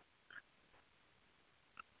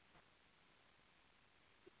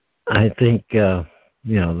I think, the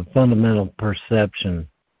fundamental perception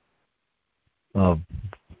of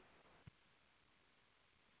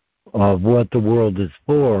what the world is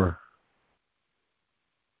for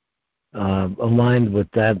aligned with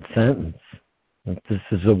that sentence, that this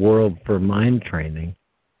is a world for mind training,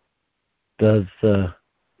 does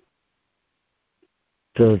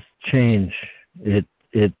change. It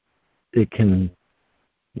can,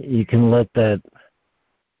 you can let that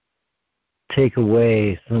take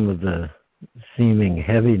away some of the seeming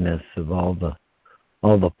heaviness of all the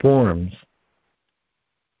forms,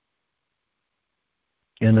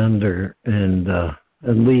 and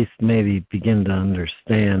at least maybe begin to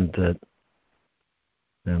understand that.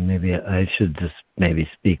 Maybe I should just maybe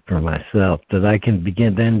speak for myself, that I can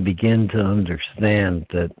begin to understand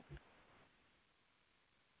that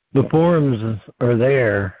the forms are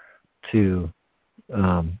there to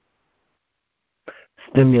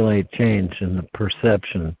stimulate change in the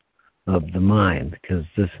perception of the mind, because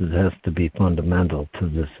this has to be fundamental to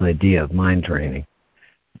this idea of mind training.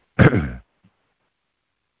 That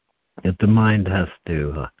the mind has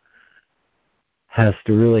to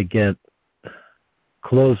really get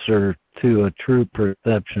closer to a true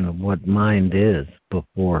perception of what mind is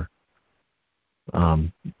before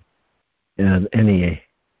and any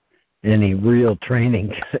real training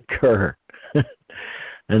can occur.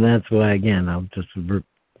 And that's why, again, I'll just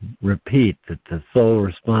repeat that the sole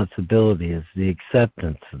responsibility is the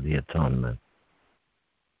acceptance of the atonement.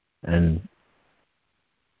 And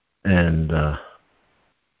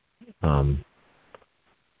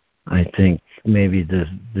I think maybe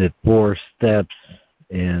the 4 steps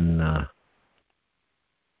in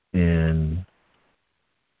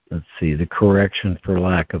let's see, the correction for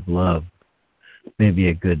lack of love may be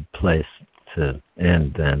a good place to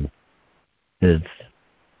end then. It's,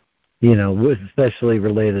 especially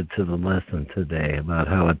related to the lesson today about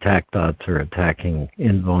how attack thoughts are attacking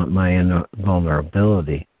my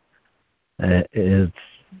vulnerability.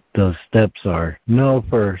 Those steps are, know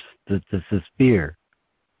first that this is fear.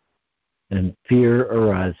 And fear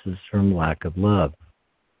arises from lack of love.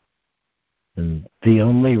 And the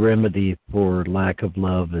only remedy for lack of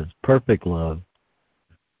love is perfect love.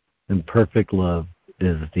 And perfect love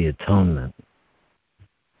is the atonement.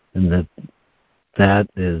 And that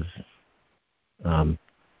is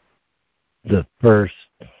the first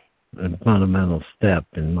and fundamental step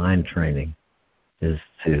in mind training, is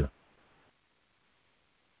to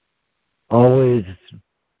always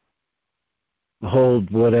hold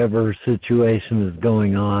whatever situation is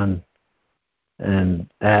going on and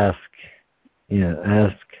ask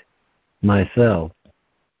myself,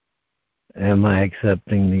 am I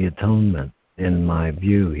accepting the atonement in my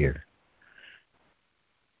view here?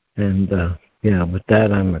 And with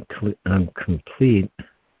that, I'm complete.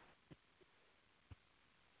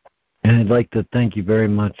 And I'd like to thank you very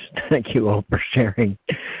much. Thank you all for sharing.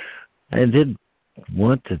 I did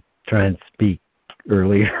want to try and speak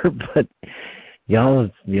earlier, but y'all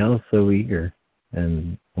so eager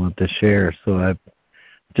and want to share. So I'm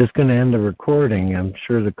just going to end the recording. I'm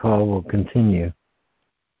sure the call will continue.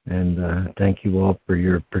 And thank you all for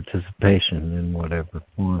your participation in whatever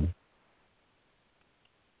form.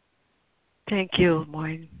 Thank you,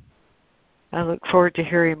 Lemoyne. I look forward to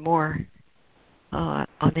hearing more on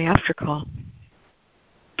the after call.